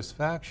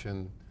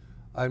satisfaction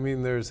I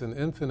mean, there's an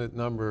infinite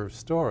number of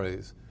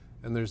stories,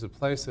 and there's a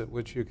place at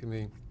which you can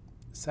be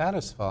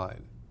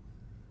satisfied.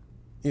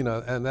 You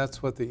know, and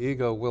that's what the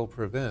ego will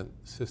prevent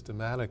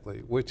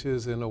systematically, which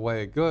is in a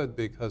way good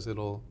because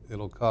it'll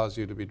cause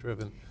you to be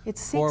driven It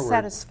seeks forward.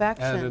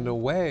 satisfaction And in a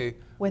way,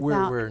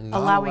 without we're not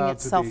allowing allowed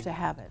itself to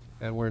have it.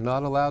 And we're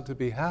not allowed to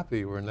be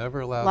happy. We're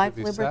never allowed Life, to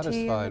be liberty,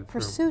 satisfied. and the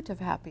pursuit of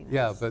happiness.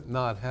 Yeah, but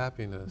not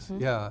happiness.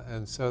 Mm-hmm. Yeah,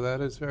 and so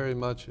that is very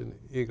much an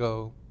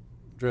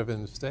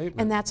ego-driven statement.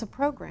 And that's a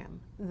program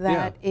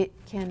that it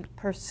can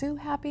pursue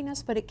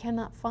happiness, but it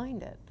cannot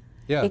find it.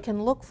 Yeah. It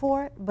can look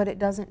for it, but it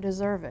doesn't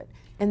deserve it.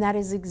 And that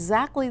is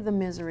exactly the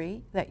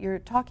misery that you're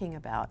talking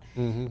about.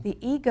 Mm-hmm. The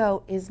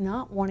ego is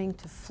not wanting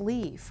to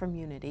flee from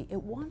unity.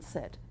 It wants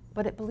it,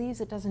 but it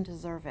believes it doesn't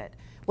deserve it.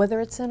 Whether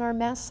it's in our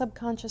mass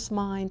subconscious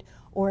mind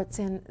or it's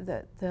in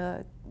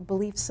the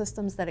belief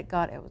systems that it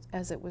got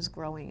as it was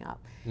growing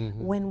up.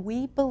 Mm-hmm. When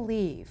we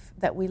believe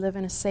that we live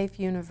in a safe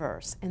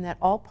universe and that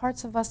all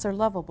parts of us are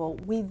lovable,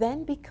 we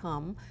then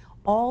become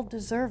all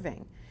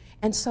deserving.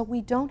 And so we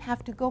don't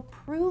have to go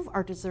prove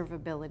our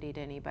deservability to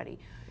anybody.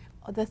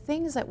 The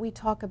things that we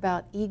talk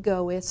about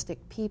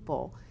egoistic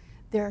people,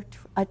 they're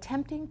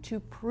attempting to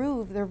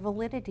prove their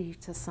validity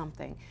to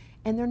something.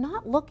 And they're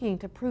not looking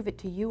to prove it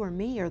to you or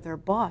me or their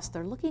boss.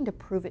 They're looking to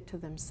prove it to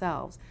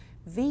themselves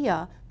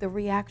via the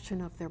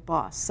reaction of their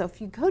boss. So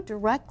if you go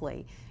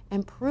directly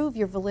and prove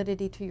your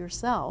validity to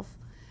yourself,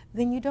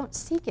 then you don't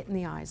seek it in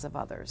the eyes of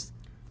others.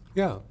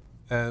 Yeah,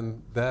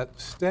 and that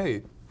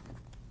state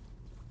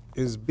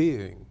is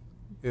being.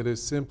 It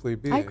is simply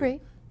being. I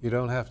agree. You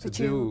don't have to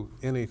do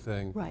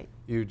anything. Right.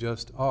 You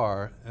just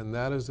are, and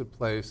that is a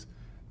place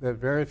that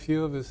very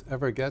few of us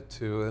ever get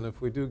to, and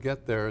if we do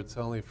get there, it's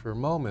only for a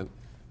moment,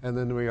 and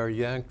then we are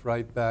yanked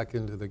right back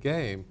into the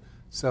game.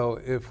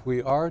 So if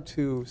we are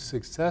to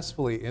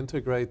successfully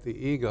integrate the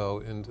ego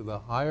into the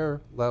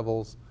higher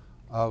levels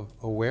of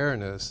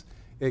awareness,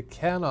 it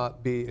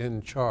cannot be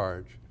in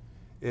charge.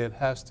 It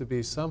has to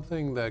be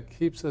something that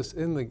keeps us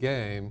in the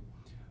game,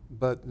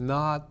 but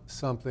not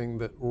something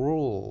that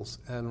rules.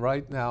 And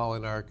right now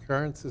in our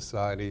current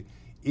society,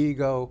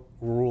 ego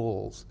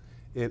rules.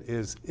 It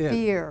is it.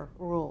 Fear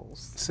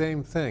rules.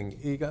 Same thing.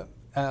 Ego,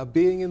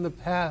 being in the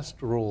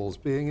past rules,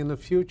 being in the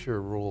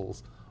future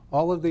rules.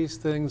 All of these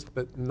things,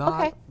 but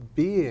not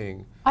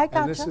being. I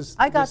got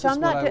you. I'm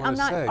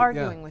not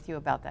arguing with you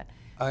about that.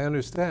 I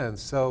understand.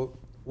 So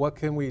what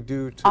can we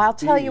do to I'll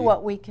tell you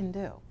what we can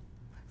do.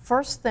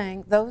 First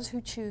thing, those who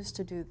choose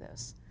to do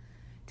this,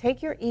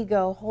 take your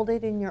ego, hold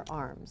it in your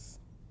arms,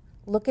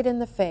 look it in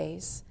the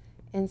face,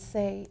 and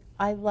say,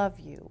 I love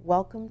you.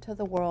 Welcome to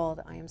the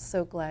world. I am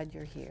so glad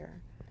you're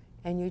here.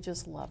 And you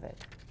just love it.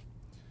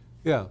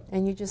 Yeah.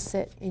 And you just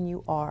sit and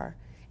you are.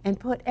 And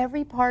put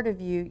every part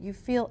of you you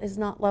feel is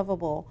not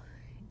lovable,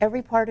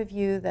 every part of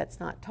you that's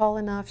not tall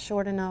enough,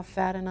 short enough,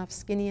 fat enough,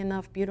 skinny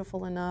enough,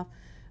 beautiful enough,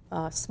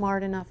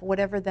 smart enough,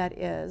 whatever that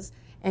is,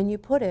 and you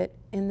put it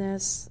in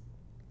this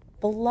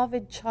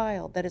beloved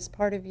child that is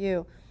part of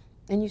you.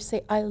 And you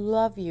say, I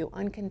love you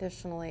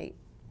unconditionally,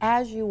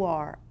 as you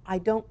are. I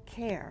don't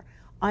care.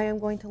 I am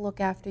going to look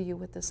after you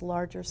with this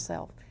larger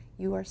self.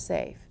 You are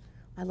safe.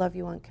 I love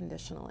you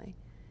unconditionally.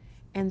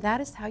 And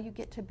that is how you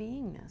get to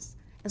beingness.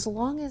 As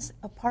long as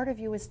a part of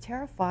you is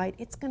terrified,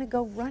 it's going to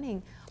go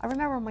running. I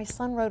remember my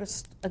son wrote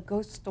a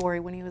ghost story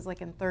when he was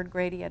like in 3rd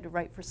grade. He had to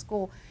write for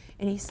school.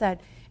 And he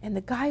said, and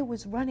the guy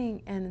was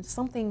running and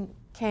something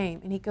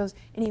came. And he goes,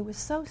 and he was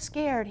so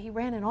scared, he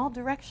ran in all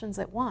directions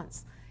at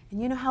once. And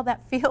you know how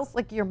that feels,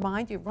 like your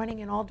mind, you're running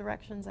in all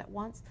directions at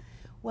once?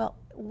 Well,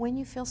 when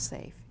you feel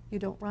safe, you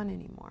don't run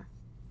anymore.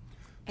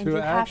 And you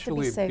have to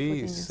be safe within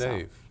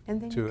yourself.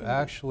 And then to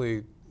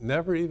actually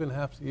never even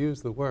have to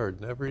use the word,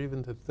 never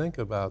even to think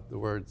about the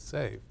word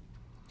safe,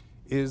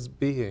 is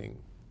being.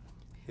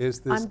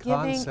 Is this concept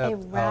I'm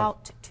giving a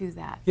route to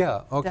that.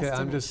 Yeah, okay,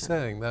 I'm just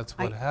saying that's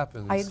what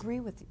happens. I agree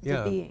with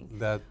the being.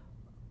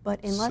 But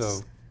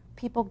unless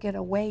people get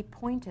away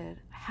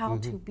pointed how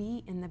to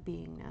be in the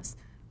beingness,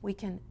 we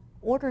can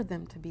order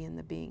them to be in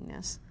the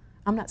beingness.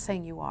 I'm not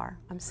saying you are.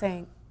 I'm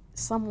saying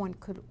someone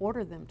could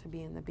order them to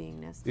be in the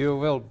beingness. You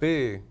will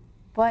be.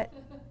 But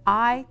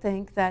I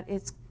think that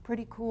it's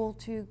pretty cool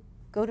to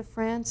go to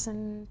France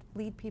and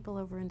lead people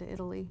over into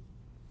Italy,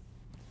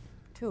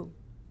 too.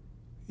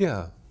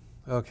 Yeah,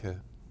 okay.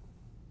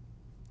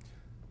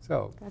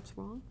 So. That's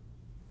wrong?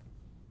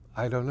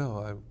 I don't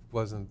know.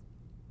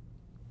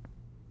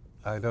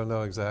 I don't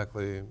know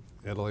exactly.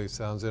 Italy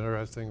sounds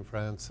interesting.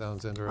 France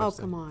sounds interesting. Oh,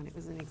 come on. It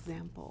was an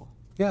example.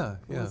 Yeah,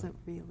 It wasn't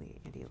really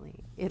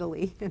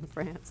Italy and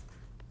France.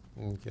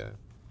 Okay.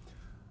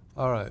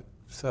 All right.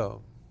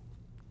 So.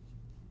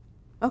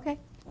 Okay.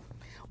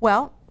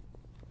 Well,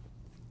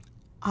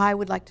 I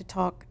would like to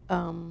talk,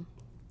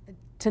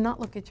 to not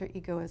look at your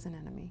ego as an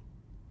enemy.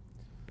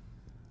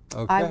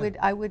 Okay.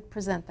 I would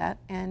present that,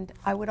 and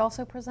I would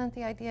also present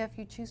the idea if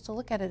you choose to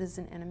look at it as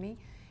an enemy,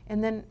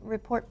 and then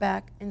report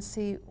back and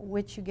see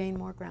which you gain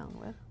more ground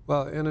with.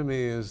 Well,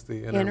 enemy is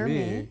the inner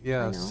me.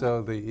 Yeah,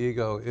 so the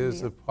ego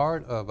is a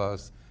part of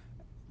us.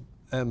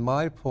 And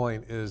my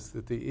point is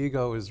that the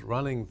ego is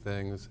running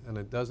things and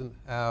it doesn't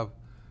have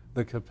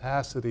the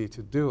capacity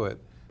to do it,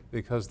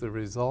 because the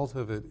result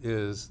of it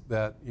is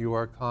that you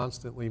are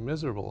constantly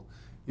miserable.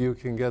 You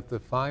can get the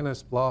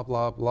finest blah,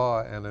 blah,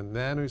 blah, and a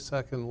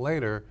nanosecond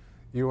later,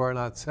 you are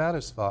not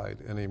satisfied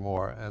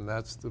anymore. And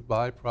that's the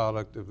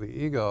byproduct of the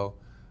ego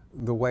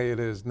the way it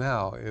is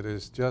now. It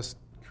is just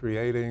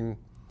creating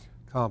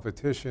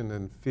competition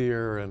and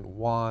fear and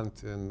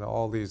want and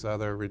all these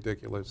other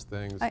ridiculous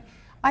things.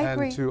 I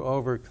agree. And to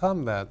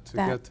overcome that, to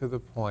get to the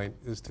point,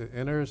 is to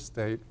enter a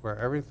state where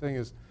everything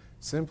is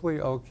simply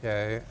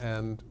okay,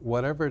 and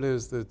whatever it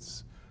is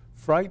that's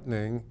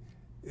frightening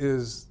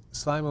is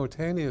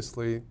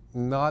simultaneously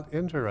not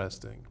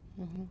interesting.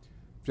 Mm-hmm.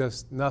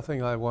 Just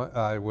nothing I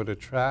would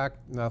attract,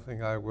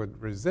 nothing I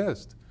would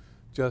resist,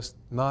 just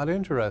not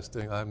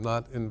interesting. I'm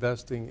not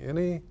investing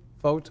any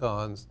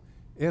photons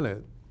in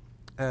it.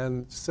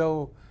 And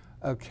so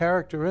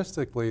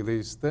characteristically,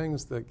 these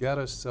things that get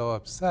us so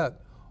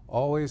upset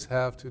always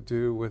have to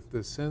do with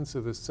the sense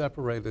of a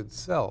separated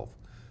self.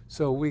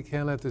 So we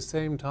can at the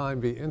same time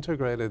be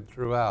integrated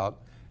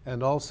throughout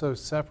and also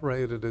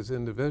separated as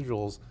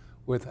individuals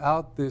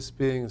without this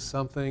being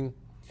something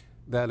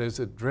that is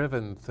a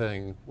driven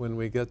thing. When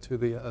we get to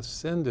the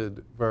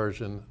ascended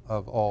version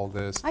of all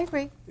this, I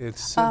agree.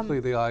 It's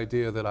simply the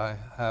idea that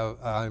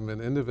I'm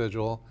an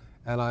individual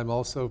and I'm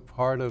also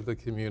part of the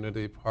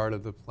community, part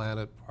of the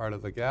planet, part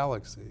of the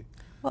galaxy.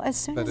 Well, as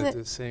soon but as at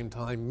the same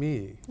time,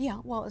 me.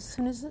 Yeah, well, as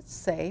soon as it's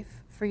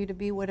safe for you to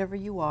be whatever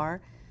you are,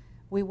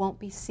 we won't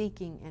be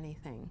seeking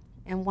anything.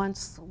 And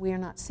once we are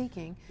not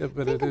seeking, but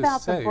think it about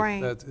is safe. the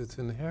brain. That it's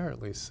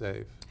inherently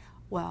safe.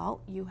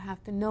 Well, you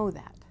have to know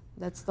that.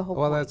 That's the whole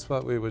well, point. that's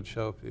what we would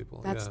show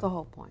people. That's the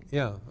whole point.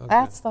 Yeah, okay.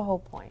 That's the whole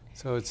point.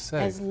 So it's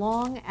safe. As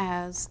long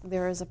as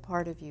there is a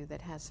part of you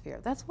that has fear.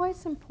 That's why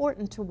it's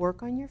important to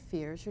work on your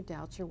fears, your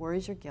doubts, your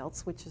worries, your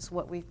guilts, which is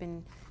what we've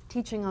been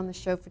teaching on the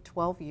show for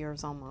 12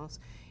 years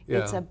almost. Yeah.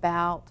 It's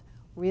about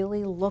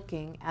really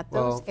looking at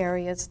those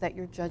areas that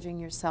you're judging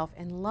yourself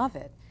and love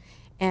it.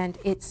 And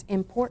it's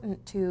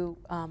important to,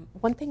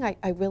 one thing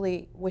I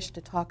really wish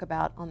to talk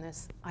about on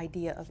this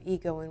idea of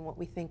ego and what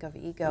we think of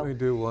ego. Let me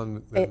do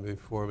one then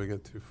before we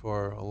get too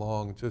far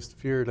along. Just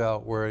fear,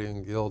 doubt, worry,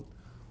 and guilt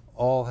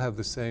all have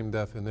the same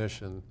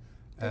definition.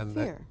 And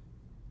fear.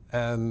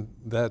 And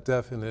that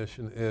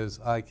definition is,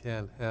 I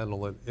can't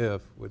handle it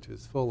if, which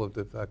is full of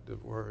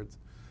defective words.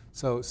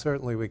 So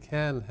certainly we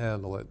can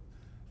handle it.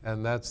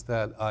 And that's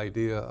that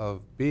idea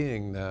of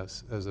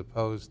beingness as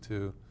opposed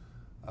to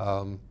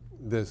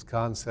this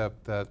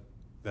concept that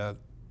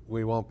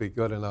we won't be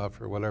good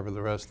enough or whatever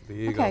the rest of the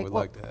ego would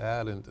like to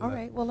add into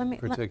that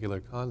particular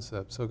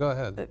concept. So go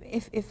ahead.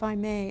 If I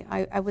may,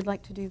 I would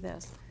like to do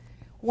this.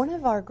 One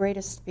of our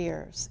greatest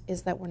fears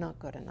is that we're not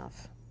good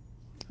enough,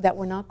 that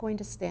we're not going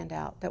to stand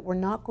out, that we're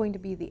not going to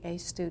be the A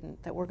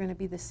student, that we're going to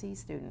be the C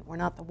student. We're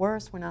not the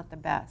worst, we're not the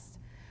best.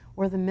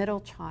 We're the middle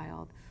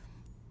child.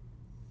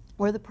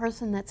 We're the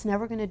person that's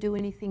never going to do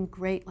anything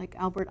great like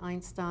Albert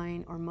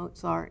Einstein or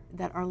Mozart,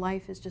 that our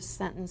life is just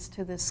sentenced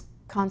to this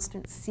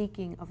constant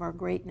seeking of our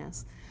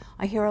greatness.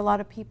 I hear a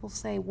lot of people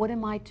say, what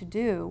am I to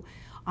do?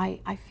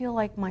 I feel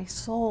like my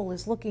soul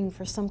is looking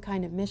for some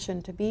kind of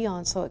mission to be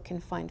on so it can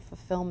find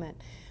fulfillment.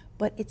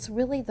 But it's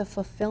really the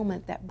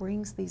fulfillment that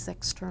brings these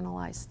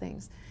externalized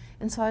things.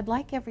 And so I'd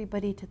like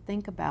everybody to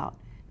think about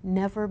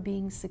never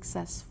being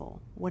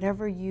successful,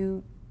 whatever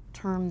you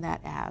term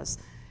that as.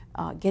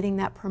 Getting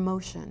that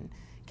promotion,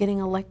 getting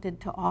elected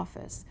to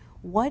office.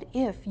 What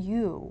if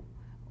you,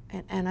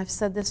 and I've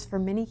said this for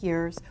many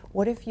years,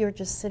 what if you're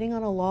just sitting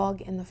on a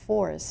log in the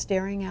forest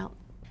staring out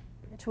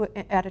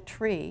at a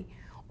tree,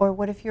 or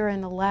what if you're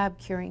in a lab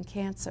curing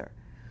cancer?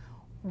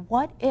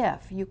 What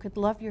if you could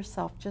love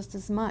yourself just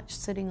as much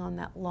sitting on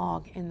that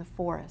log in the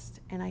forest?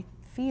 And I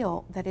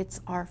feel that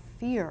it's our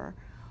fear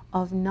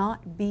of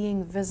not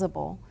being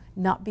visible,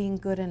 not being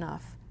good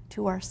enough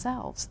to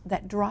ourselves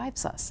that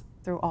drives us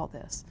through all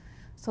this.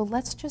 So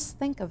let's just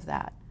think of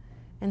that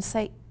and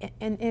say,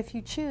 and if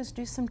you choose,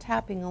 do some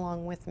tapping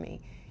along with me.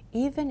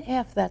 Even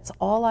if that's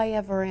all I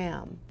ever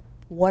am,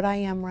 what I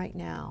am right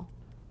now,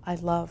 I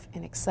love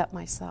and accept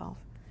myself.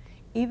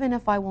 Even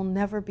if I will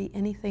never be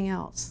anything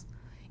else,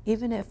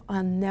 even if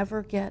I'll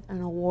never get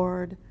an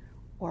award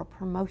or a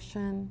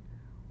promotion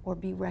or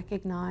be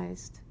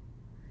recognized,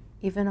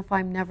 even if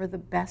I'm never the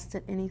best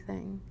at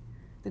anything,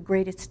 the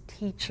greatest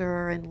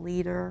teacher and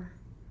leader,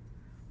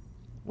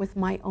 with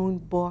my own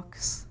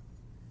books,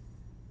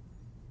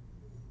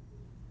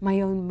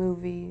 my own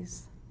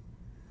movies,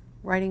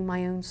 writing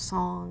my own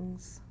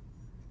songs,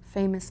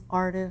 famous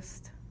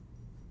artist,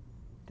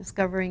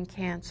 discovering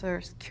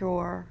cancer's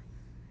cure.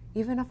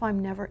 Even if I'm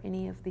never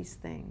any of these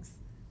things,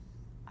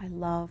 I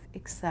love,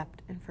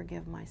 accept, and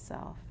forgive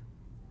myself.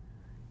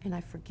 And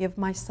I forgive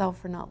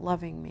myself for not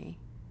loving me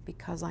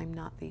because I'm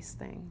not these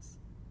things.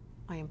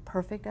 I am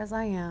perfect as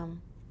I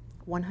am,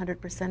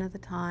 100% of the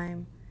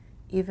time,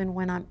 even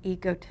when I'm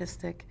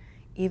egotistic,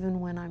 even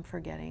when I'm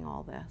forgetting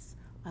all this.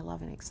 I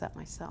love and accept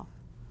myself.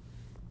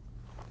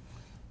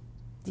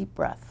 Deep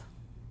breath.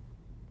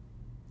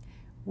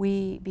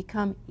 We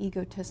become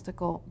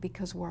egotistical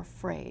because we're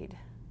afraid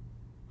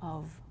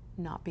of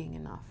not being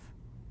enough.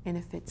 And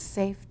if it's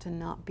safe to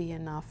not be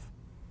enough,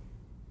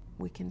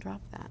 we can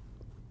drop that.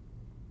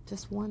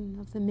 Just one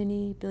of the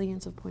many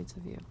billions of points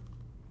of view.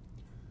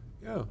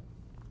 Yeah.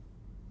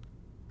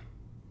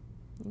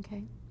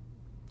 Okay.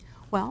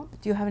 Well,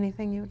 do you have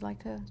anything you would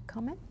like to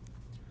comment?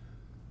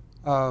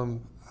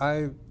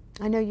 I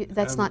know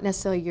that's not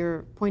necessarily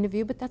your point of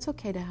view, but that's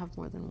okay to have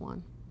more than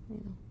one. You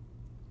know.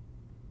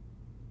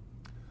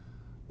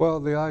 Well,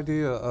 the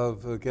idea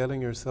of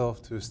getting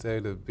yourself to a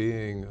state of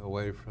being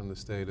away from the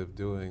state of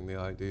doing, the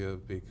idea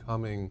of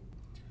becoming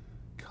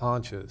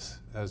conscious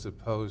as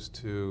opposed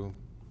to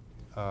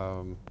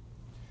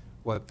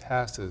what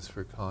passes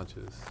for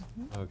conscious,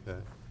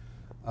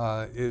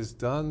 is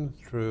done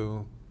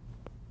through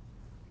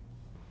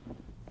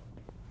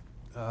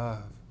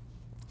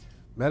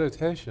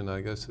meditation,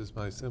 I guess, is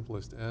my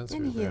simplest answer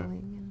and there. Healing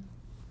in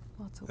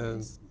lots of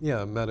ways.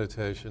 Yeah,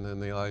 meditation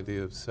and the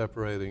idea of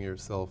separating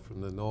yourself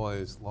from the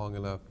noise long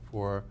enough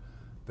for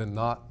the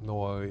not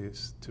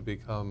noise to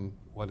become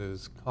what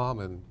is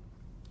common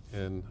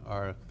in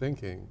our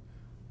thinking,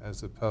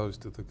 as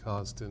opposed to the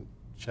constant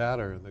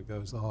chatter that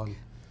goes on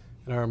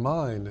in our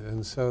mind.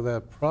 And so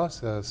that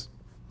process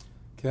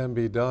can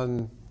be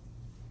done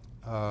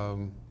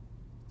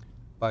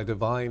by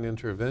divine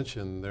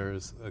intervention.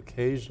 There's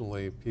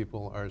occasionally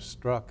people are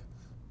struck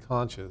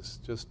conscious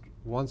just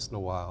once in a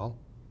while.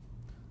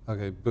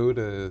 Okay,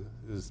 Buddha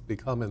has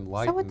become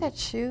enlightened. Is that what that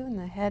shoe in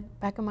the head,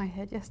 back of my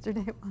head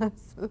yesterday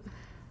was?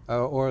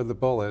 Or the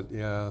bullet,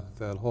 yeah,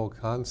 that whole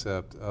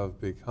concept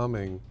of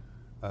becoming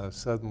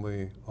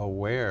suddenly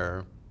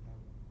aware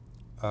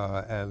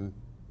and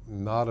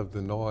not of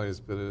the noise,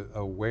 but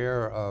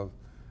aware of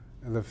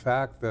the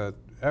fact that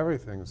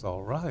everything's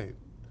all right.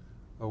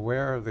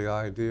 Aware of the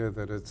idea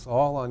that it's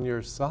all on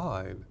your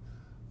side,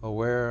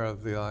 aware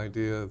of the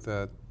idea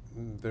that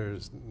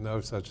there's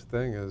no such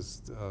thing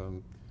as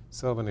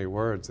so many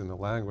words in the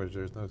language.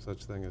 There's no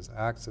such thing as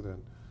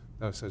accident,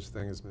 no such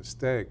thing as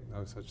mistake,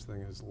 no such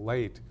thing as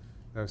late,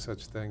 no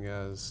such thing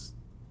as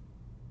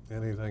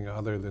anything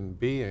other than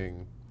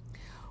being.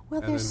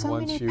 Well, and there's so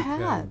many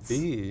paths. Can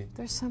be,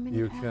 there's so many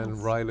you paths.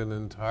 can write an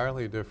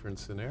entirely different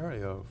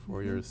scenario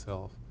for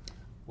yourself.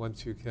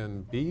 Once you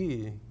can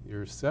be,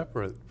 you're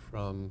separate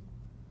from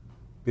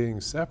being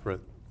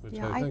separate, which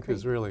I think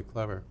is really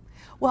clever.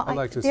 Well, I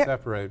like to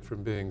separate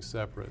from being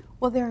separate.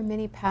 Well, there are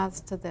many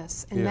paths to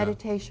this, and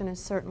meditation is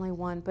certainly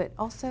one, but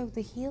also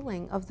the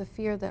healing of the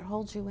fear that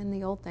holds you in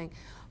the old thing.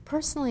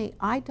 Personally,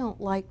 I don't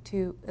like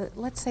to,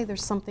 let's say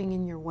there's something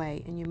in your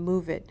way, and you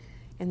move it,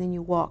 and then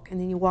you walk back,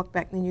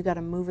 and then you got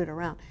to move it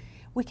around.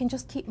 We can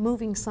just keep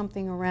moving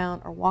something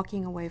around or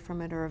walking away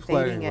from it or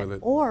evading it.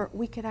 Or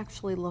we could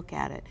actually look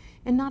at it.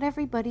 And not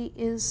everybody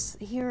is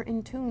here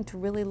in tune to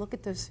really look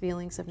at those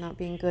feelings of not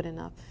being good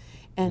enough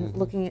and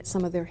looking at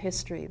some of their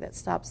history that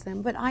stops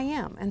them. But I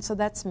am, and so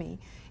that's me.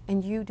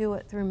 And you do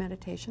it through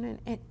meditation,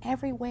 and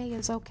every way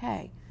is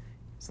okay,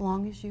 as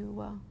long as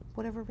you,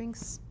 whatever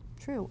rings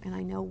true. And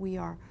I know we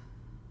are,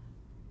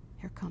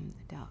 here come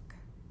the duck,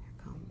 here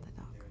come the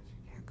duck,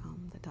 here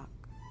come the duck,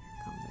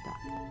 here come the duck.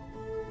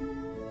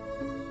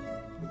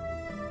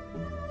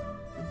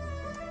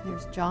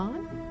 There's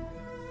John.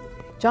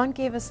 John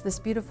gave us this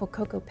beautiful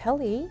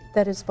Kokopelli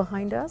that is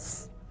behind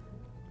us,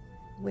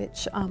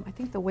 which I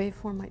think the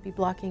waveform might be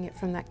blocking it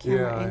from that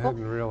camera angle. I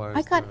hadn't realized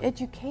I got that.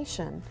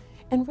 Education,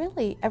 and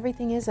really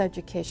everything is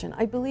education.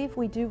 I believe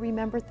we do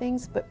remember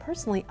things, but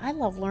personally I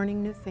love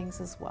learning new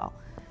things as well,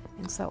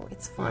 and so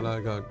it's fun. And I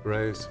got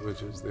grace,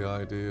 which is the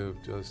idea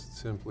of just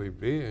simply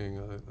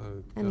being.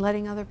 And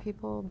letting other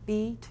people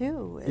be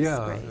too is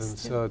grace. And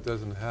so it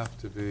doesn't have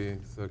to be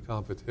the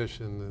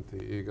competition that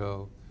the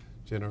ego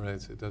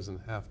generates. It doesn't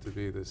have to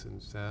be this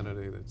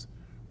insanity that's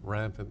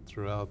rampant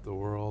throughout the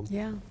world.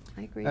 Yeah,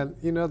 I agree. And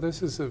you know,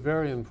 this is a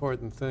very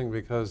important thing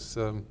because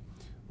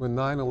when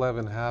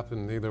 9/11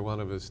 happened, neither one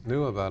of us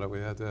knew about it. We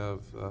had to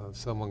have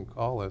someone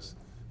call us.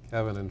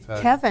 Kevin, in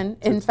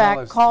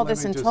fact, called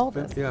us and told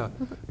us. Yeah.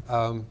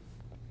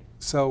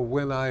 So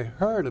when I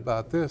heard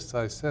about this,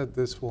 I said,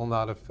 this will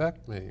not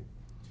affect me.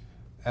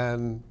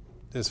 And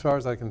as far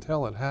as I can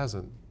tell, it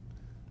hasn't.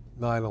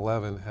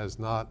 9/11 has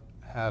not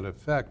had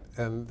effect.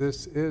 And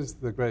this is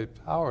the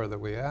great power that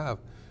we have.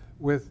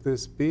 With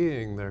this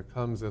being, there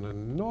comes an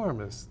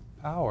enormous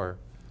power.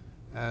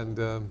 And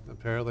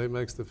apparently it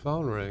makes the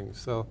phone ring.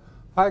 So,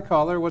 hi,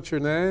 caller, what's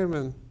your name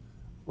and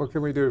what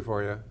can we do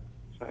for you?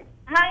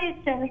 Hi,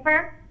 it's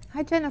Jennifer.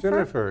 Hi, Jennifer.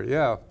 Jennifer,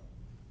 yeah.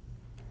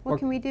 What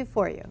can we do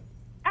for you?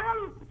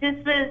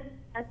 Just was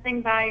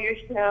passing by your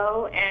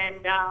show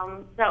and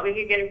thought we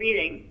could get a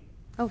reading.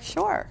 Oh,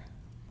 sure.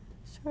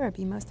 Sure, I'd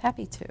be most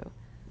happy to.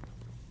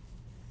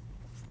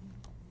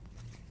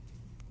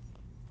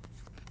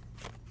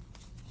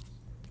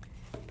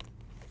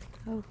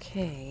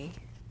 Okay.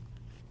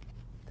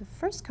 The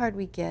first card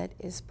we get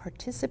is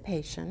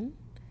participation.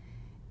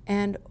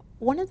 And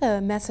one of the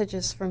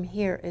messages from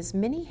here is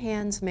many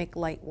hands make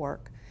light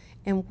work.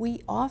 And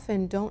we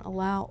often don't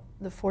allow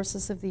the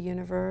forces of the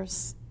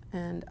universe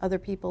and other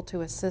people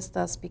to assist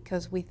us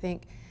because we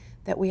think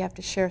that we have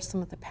to share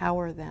some of the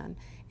power then.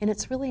 And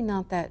it's really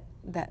not that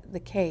the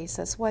case.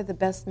 That's why the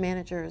best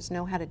managers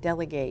know how to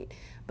delegate,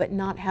 but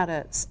not how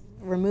to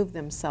remove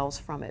themselves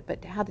from it,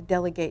 but how to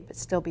delegate but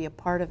still be a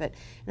part of it.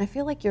 And I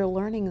feel like you're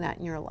learning that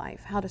in your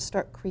life, how to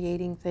start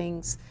creating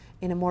things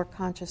in a more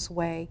conscious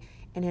way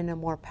and in a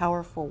more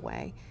powerful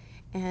way,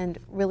 and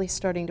really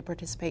starting to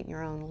participate in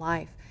your own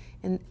life.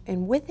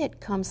 And with it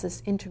comes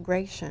this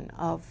integration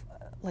of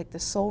like the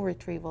soul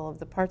retrieval of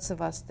the parts of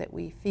us that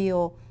we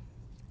feel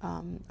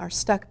are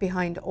stuck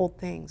behind old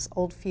things,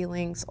 old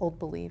feelings, old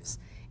beliefs,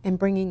 and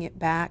bringing it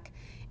back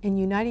and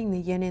uniting the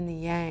yin and the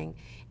yang.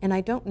 And I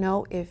don't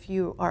know if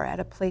you are at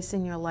a place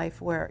in your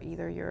life where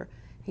either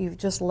you've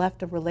just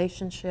left a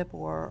relationship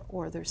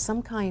or there's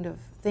some kind of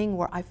thing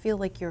where I feel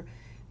like you're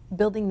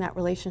building that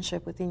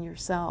relationship within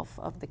yourself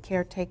of the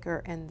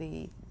caretaker and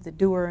the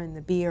doer and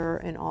the beer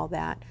and all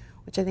that,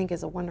 which I think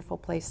is a wonderful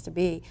place to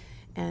be.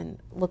 And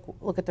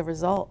look at the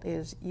result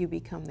is you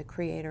become the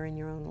creator in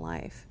your own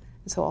life.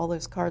 And so all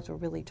those cards were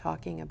really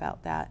talking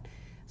about that.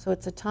 So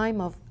it's a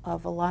time of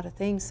a lot of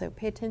things. So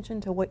pay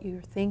attention to what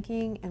you're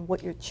thinking and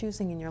what you're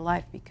choosing in your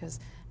life, because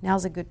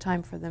now's a good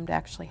time for them to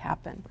actually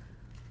happen.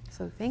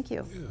 So thank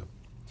you.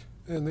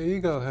 Yeah. And the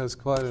ego has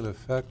quite an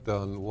effect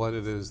on what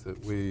it is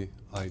that we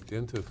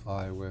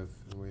identify with.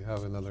 And we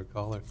have another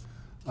caller.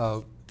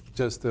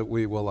 Just that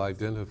we will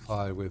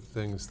identify with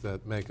things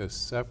that make us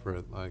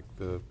separate, like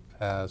the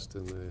past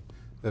and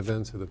the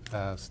events of the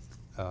past.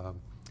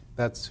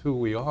 That's who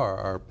we are.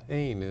 Our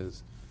pain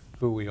is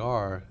who we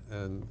are,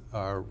 and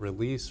our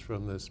release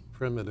from this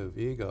primitive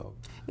ego.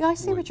 Yeah, I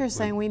see what you're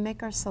saying. We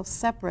make ourselves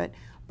separate,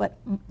 but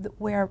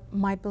where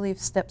my belief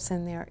steps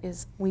in there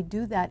is we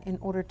do that in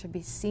order to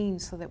be seen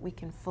so that we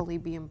can fully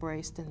be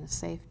embraced in the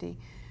safety.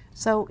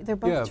 So they're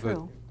both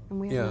true. And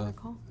we have another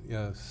call?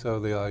 Yeah, so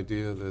the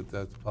idea that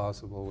that's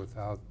possible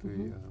without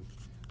the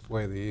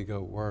way the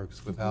ego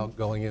works, without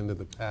going into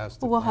the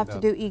past. Well, we'll have to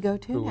do ego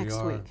too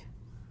next week.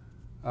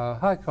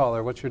 Hi,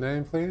 caller. What's your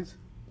name, please?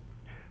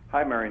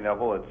 Hi, Mary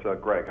Neville.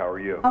 It's Greg. How are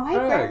you? Oh, hi,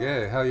 Greg.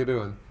 Hey, how you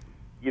doing?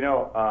 You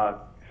know,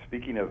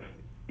 speaking of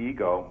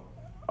ego,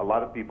 a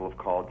lot of people have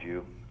called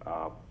you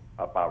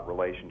about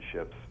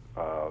relationships,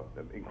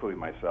 including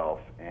myself,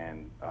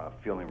 and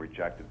feeling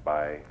rejected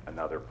by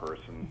another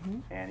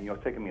person. And,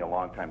 it's taken me a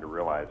long time to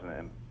realize,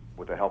 and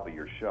with the help of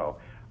your show,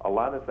 a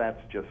lot of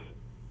that's just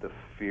the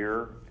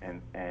fear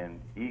and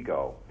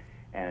ego.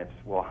 And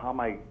it's, well, how am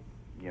I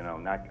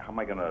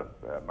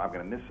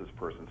gonna miss this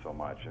person so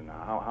much, and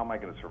how am I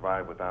gonna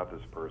survive without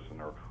this person,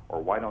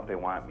 or why don't they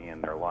want me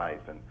in their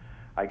life? And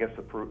I guess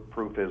the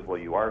proof is, well,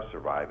 you are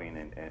surviving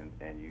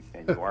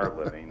and you are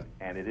living,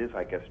 and it is,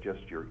 I guess,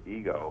 just your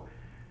ego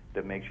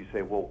that makes you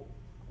say, well,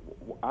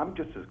 I'm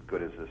just as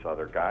good as this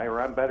other guy,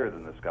 or I'm better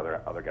than this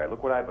other guy.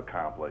 Look what I've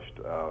accomplished.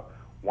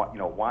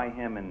 Why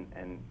him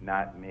and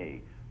not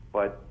me?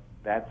 But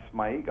that's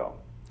my ego.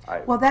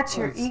 Well, that's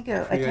your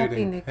ego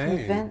attempting to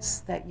pain.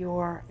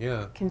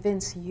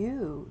 convince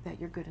you that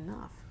you're good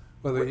enough.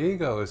 Well, the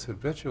ego is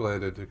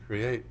habituated to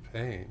create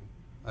pain.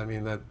 I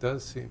mean, that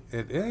does seem,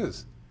 it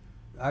is.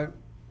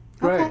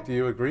 Greg, do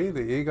you agree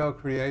the ego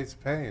creates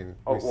pain?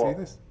 See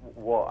this?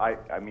 Well,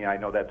 I mean, I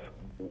know that's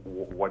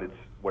what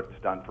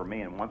it's done for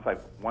me, and once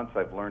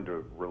I've learned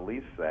to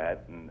release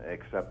that and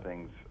accept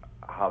things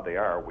how they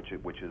are, which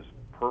is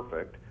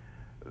perfect,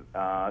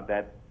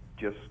 that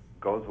just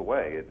goes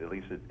away. At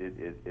least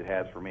it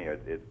has for me.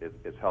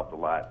 It's helped a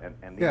lot.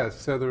 And yes.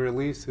 So the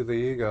release of the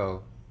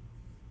ego.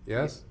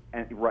 Yes.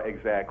 And right,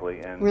 exactly.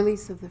 And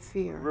release of the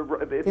fear.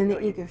 Then the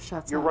ego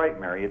shuts You're off. right,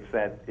 Mary. It's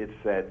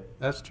that.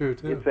 That's true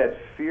too. It's that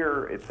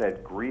fear. It's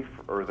that grief,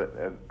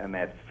 and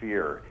that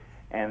fear,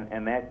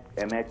 and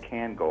that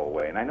can go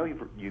away. And I know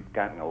you've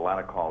gotten a lot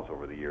of calls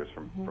over the years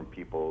from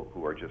people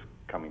who are just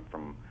coming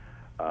from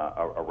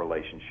a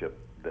relationship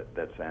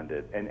that's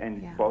ended,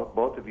 and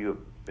both of you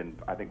have been,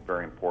 I think,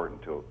 very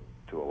important to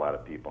a lot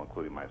of people,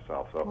 including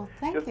myself. So well,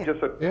 thank you.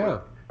 Just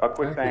a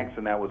quick thanks,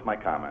 and that was my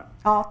comment.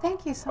 Oh,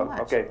 thank you so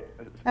much. Okay.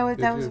 That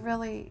was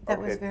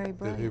very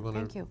brilliant.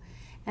 Thank you.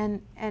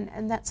 And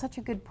that's such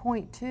a good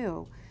point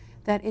too,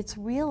 that it's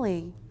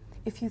really,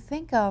 if you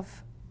think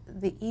of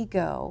the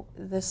ego,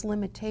 this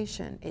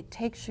limitation, it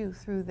takes you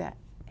through that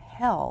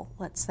hell,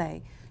 let's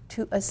say,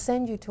 to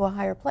ascend you to a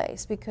higher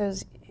place,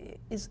 because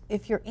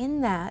if you're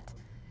in that,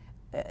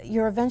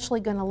 you're eventually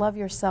going to love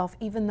yourself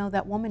even though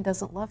that woman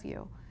doesn't love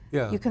you.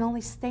 Yeah. You can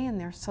only stay in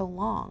there so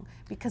long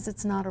because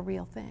it's not a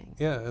real thing.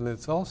 Yeah, and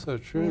it's also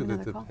true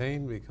that the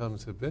pain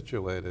becomes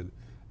habituated,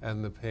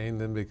 and the pain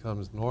then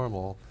becomes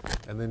normal,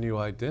 and then you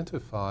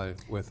identify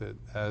with it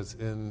as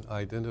in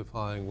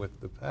identifying with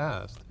the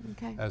past,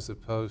 as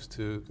opposed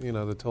to, the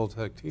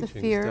Toltec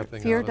teaching. The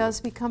fear does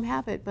become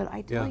habit, but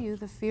I tell you,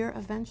 the fear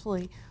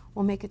eventually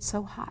will make it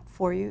so hot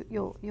for you,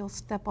 you'll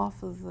step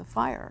off of the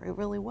fire. It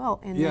really will.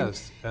 And then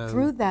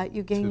through that,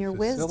 you gain your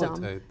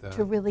wisdom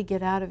to really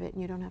get out of it,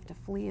 and you don't have to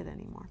flee it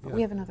anymore. But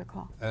we have another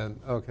call. And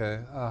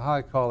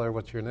hi, caller.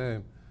 What's your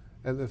name?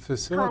 And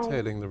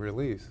facilitating the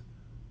release.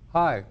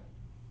 Hi.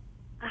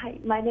 Hi,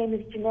 my name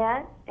is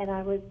Jeanette, and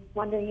I was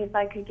wondering if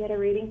I could get a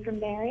reading from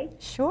Mary.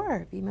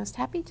 Sure, be most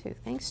happy to.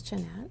 Thanks,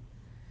 Jeanette.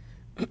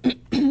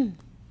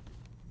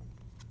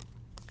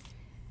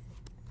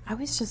 I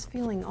was just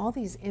feeling all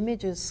these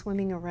images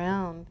swimming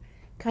around.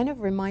 Kind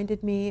of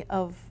reminded me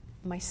of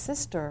my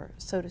sister,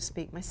 so to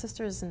speak. My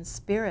sister is in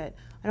spirit.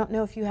 I don't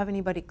know if you have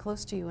anybody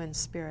close to you in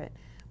spirit,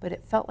 but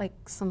it felt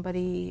like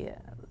somebody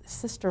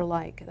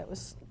sister-like that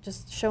was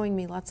just showing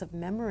me lots of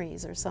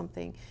memories or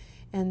something.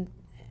 And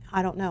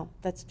I don't know.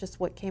 That's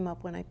just what came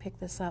up when I picked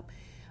this up.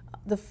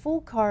 The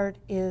Fool card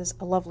is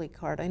a lovely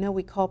card. I know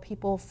we call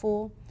people a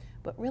fool,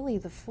 but really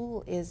the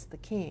Fool is the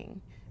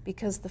king,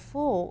 because the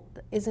Fool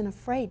isn't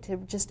afraid to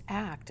just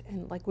act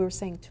and, like we were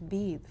saying, to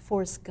be, the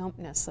Forrest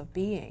Gumpness of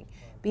being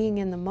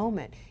in the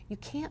moment. You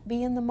can't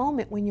be in the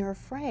moment when you're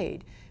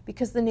afraid,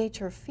 because the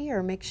nature of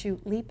fear makes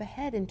you leap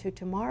ahead into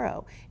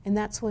tomorrow. And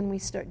that's when we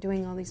start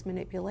doing all these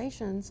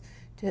manipulations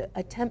to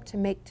attempt to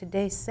make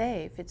today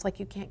safe. It's like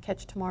you can't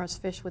catch tomorrow's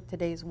fish with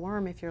today's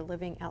worm if you're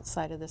living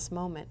outside of this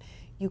moment.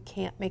 You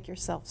can't make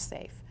yourself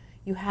safe.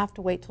 You have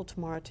to wait till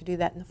tomorrow to do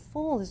that. And the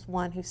Fool is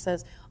one who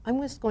says, I'm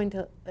just going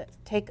to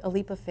take a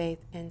leap of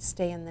faith and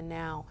stay in the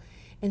now.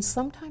 And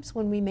sometimes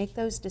when we make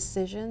those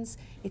decisions,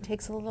 it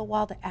takes a little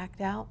while to act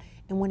out.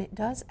 And when it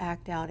does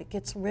act out, it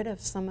gets rid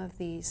of some of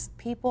these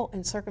people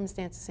and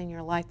circumstances in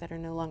your life that are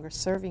no longer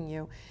serving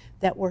you,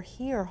 that were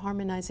here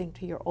harmonizing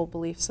to your old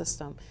belief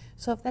system.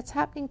 So if that's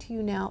happening to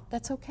you now,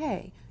 that's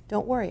okay.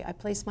 Don't worry. I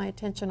place my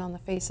attention on the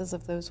faces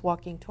of those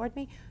walking toward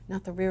me,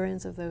 not the rear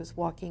ends of those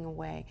walking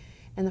away.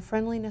 And the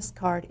Friendliness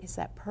card is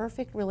that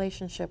perfect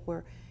relationship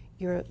where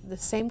you're the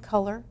same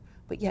color,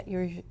 but yet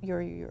you're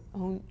your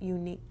own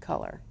unique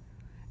color.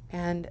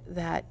 And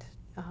that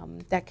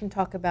that can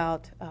talk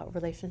about a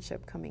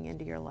relationship coming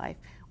into your life,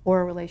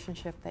 or a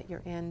relationship that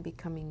you're in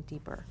becoming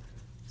deeper.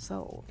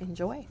 So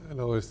enjoy. I'd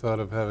always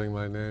thought of having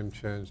my name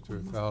changed to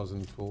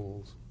 1,000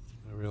 Fools.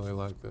 I really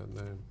like that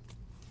name.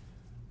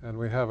 And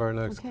we have our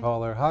next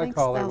caller. Hi, Thanks,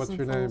 caller. What's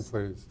your name, Fools.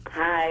 please?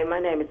 Hi, my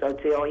name is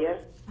Otelia.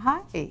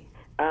 Hi.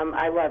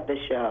 I love the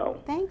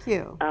show. Thank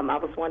you. I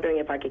was wondering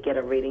if I could get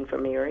a reading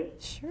from Mary.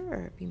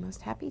 Sure, be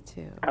most happy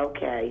to.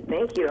 Okay,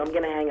 thank you. I'm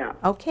going to hang up.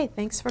 Okay,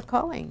 thanks for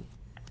calling.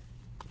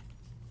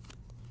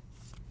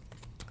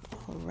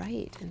 All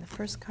right, and the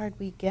first card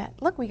we get,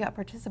 look, we got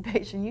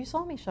participation. You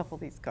saw me shuffle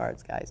these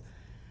cards, guys.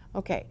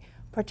 Okay,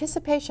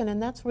 participation,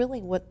 and that's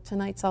really what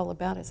tonight's all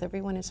about, is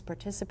everyone is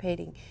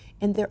participating.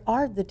 And there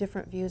are the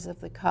different views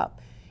of the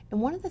cup. And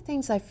one of the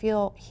things I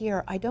feel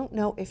here, I don't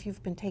know if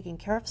you've been taking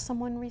care of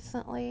someone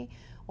recently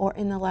or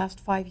in the last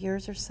 5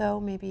 years or so,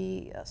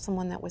 maybe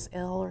someone that was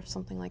ill or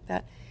something like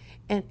that.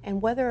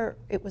 And whether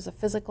it was a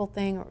physical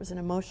thing or it was an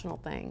emotional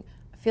thing,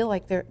 I feel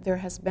like there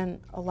has been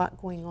a lot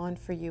going on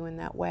for you in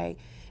that way.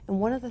 And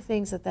one of the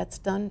things that's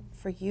done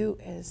for you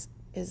is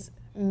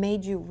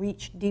made you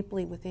reach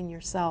deeply within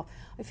yourself.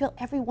 I feel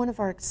every one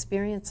of our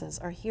experiences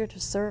are here to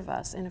serve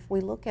us. And if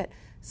we look at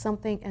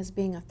something as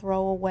being a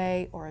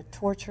throwaway or a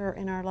torture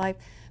in our life,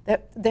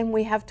 then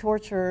we have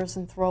torturers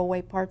and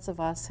throwaway parts of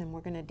us, and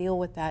we're going to deal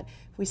with that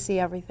if we see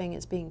everything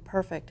as being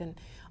perfect. And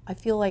I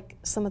feel like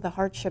some of the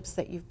hardships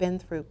that you've been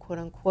through, quote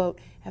unquote,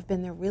 have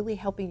been there really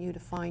helping you to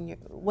find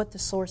what the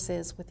source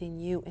is within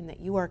you, and that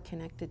you are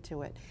connected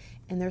to it.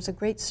 And there's a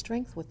great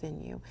strength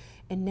within you.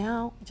 And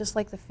now, just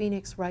like the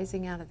phoenix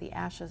rising out of the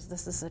ashes,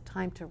 this is a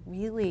time to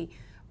really,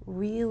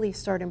 really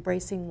start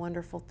embracing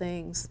wonderful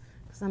things.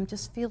 Because I'm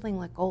just feeling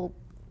like old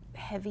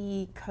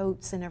heavy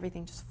coats and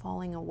everything just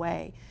falling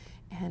away,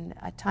 and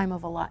a time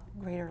of a lot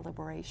greater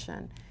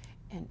liberation.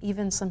 And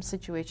even some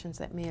situations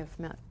that may have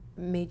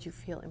made you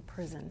feel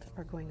imprisoned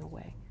are going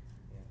away.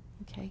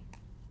 Okay?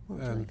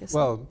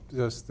 Well,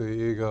 just the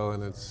ego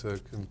and its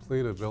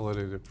complete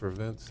ability to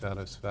prevent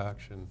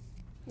satisfaction.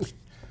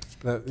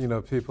 That,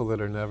 people that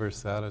are never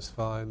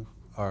satisfied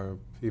are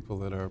people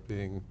that are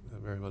being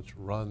very much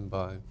run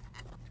by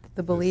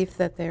the belief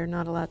that they're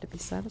not allowed to be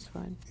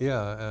satisfied.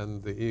 Yeah,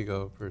 and the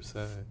ego per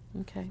se.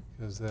 Okay.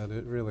 Because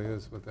it really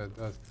is what that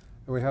does.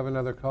 And we have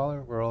another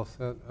caller? We're all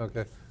set?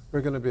 Okay.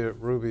 We're going to be at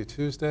Ruby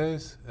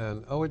Tuesdays,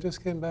 and we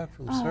just came back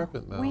from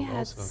Serpent Mound. We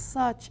had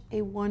such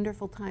a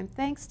wonderful time.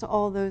 Thanks to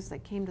all those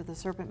that came to the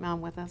Serpent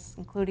Mound with us,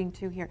 including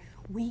 2 here.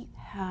 We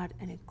had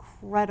an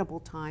incredible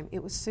time.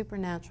 It was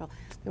supernatural.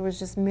 There was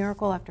just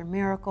miracle after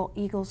miracle,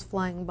 eagles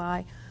flying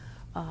by.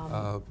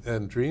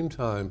 And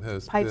Dreamtime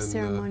has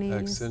been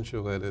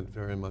accentuated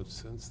very much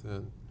since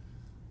then.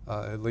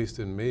 At least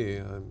in me,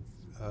 I'm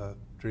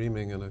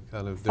dreaming in a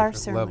kind of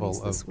different level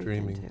of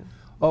dreaming. Too.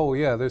 Oh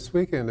yeah, this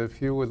weekend,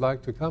 if you would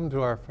like to come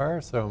to our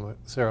fire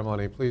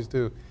ceremony, please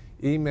do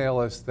email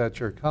us that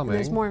you're coming. And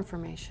there's more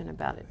information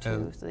about it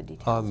too, so the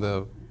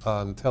details.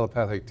 On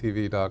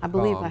telepathictv.com. I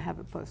believe I have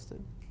it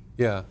posted.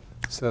 Yeah,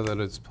 so that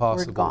it's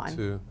possible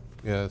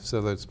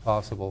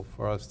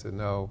for us to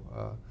know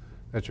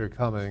that you're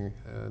coming,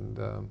 and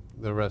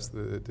the rest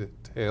of the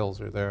details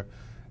are there.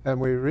 And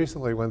we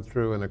recently went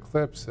through an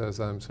eclipse,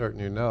 as I'm certain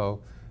you know,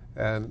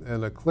 and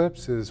an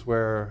eclipse is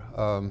where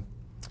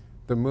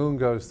the moon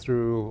goes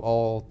through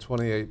all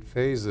 28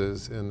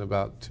 phases in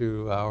about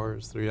 2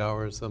 hours, 3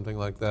 hours, something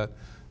like that.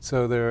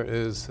 So there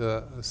is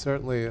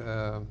certainly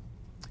a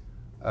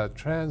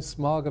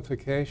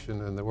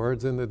transmogrification, and the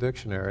word's in the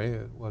dictionary.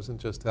 It wasn't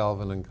just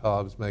Alvin and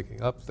Cobbs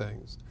making up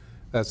things.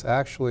 That's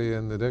actually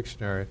in the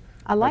dictionary.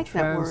 I like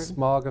that word.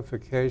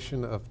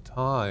 Transmogrification of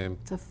time.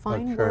 It's a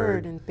fine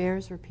occurred. word and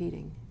bears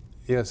repeating.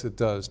 Yes, it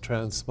does.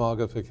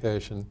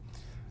 Transmogrification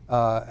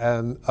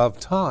and of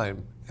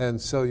time. And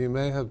so you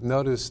may have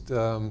noticed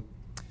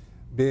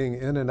being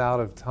in and out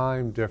of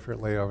time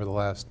differently over the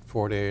last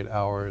 48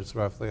 hours,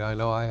 roughly. I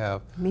know I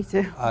have. Me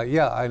too.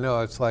 Yeah, I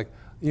know. It's like,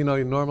 you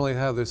normally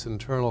have this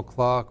internal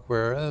clock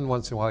where, and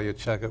once in a while you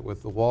check it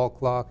with the wall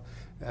clock.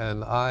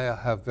 And I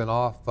have been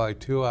off by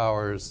 2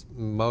 hours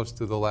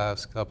most of the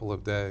last couple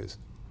of days,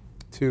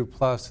 2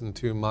 plus and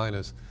 2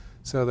 minus.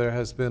 So there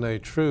has been a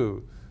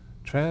true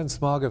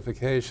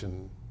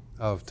transmogrification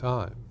of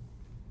time,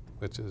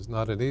 which is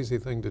not an easy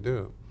thing to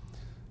do,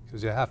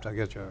 because you have to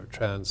get your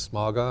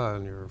transmoga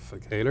and your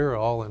ficator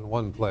all in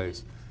one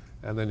place.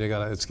 And then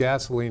it's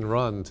gasoline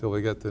run until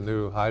we get the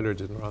new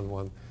hydrogen run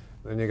one.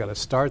 Then you got to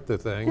start the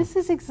thing. This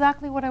is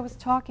exactly what I was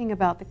talking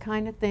about, the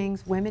kind of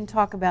things women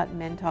talk about and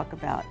men talk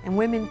about. And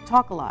women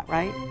talk a lot,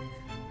 right?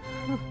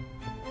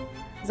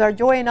 It's our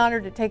joy and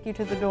honor to take you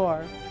to the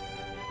door.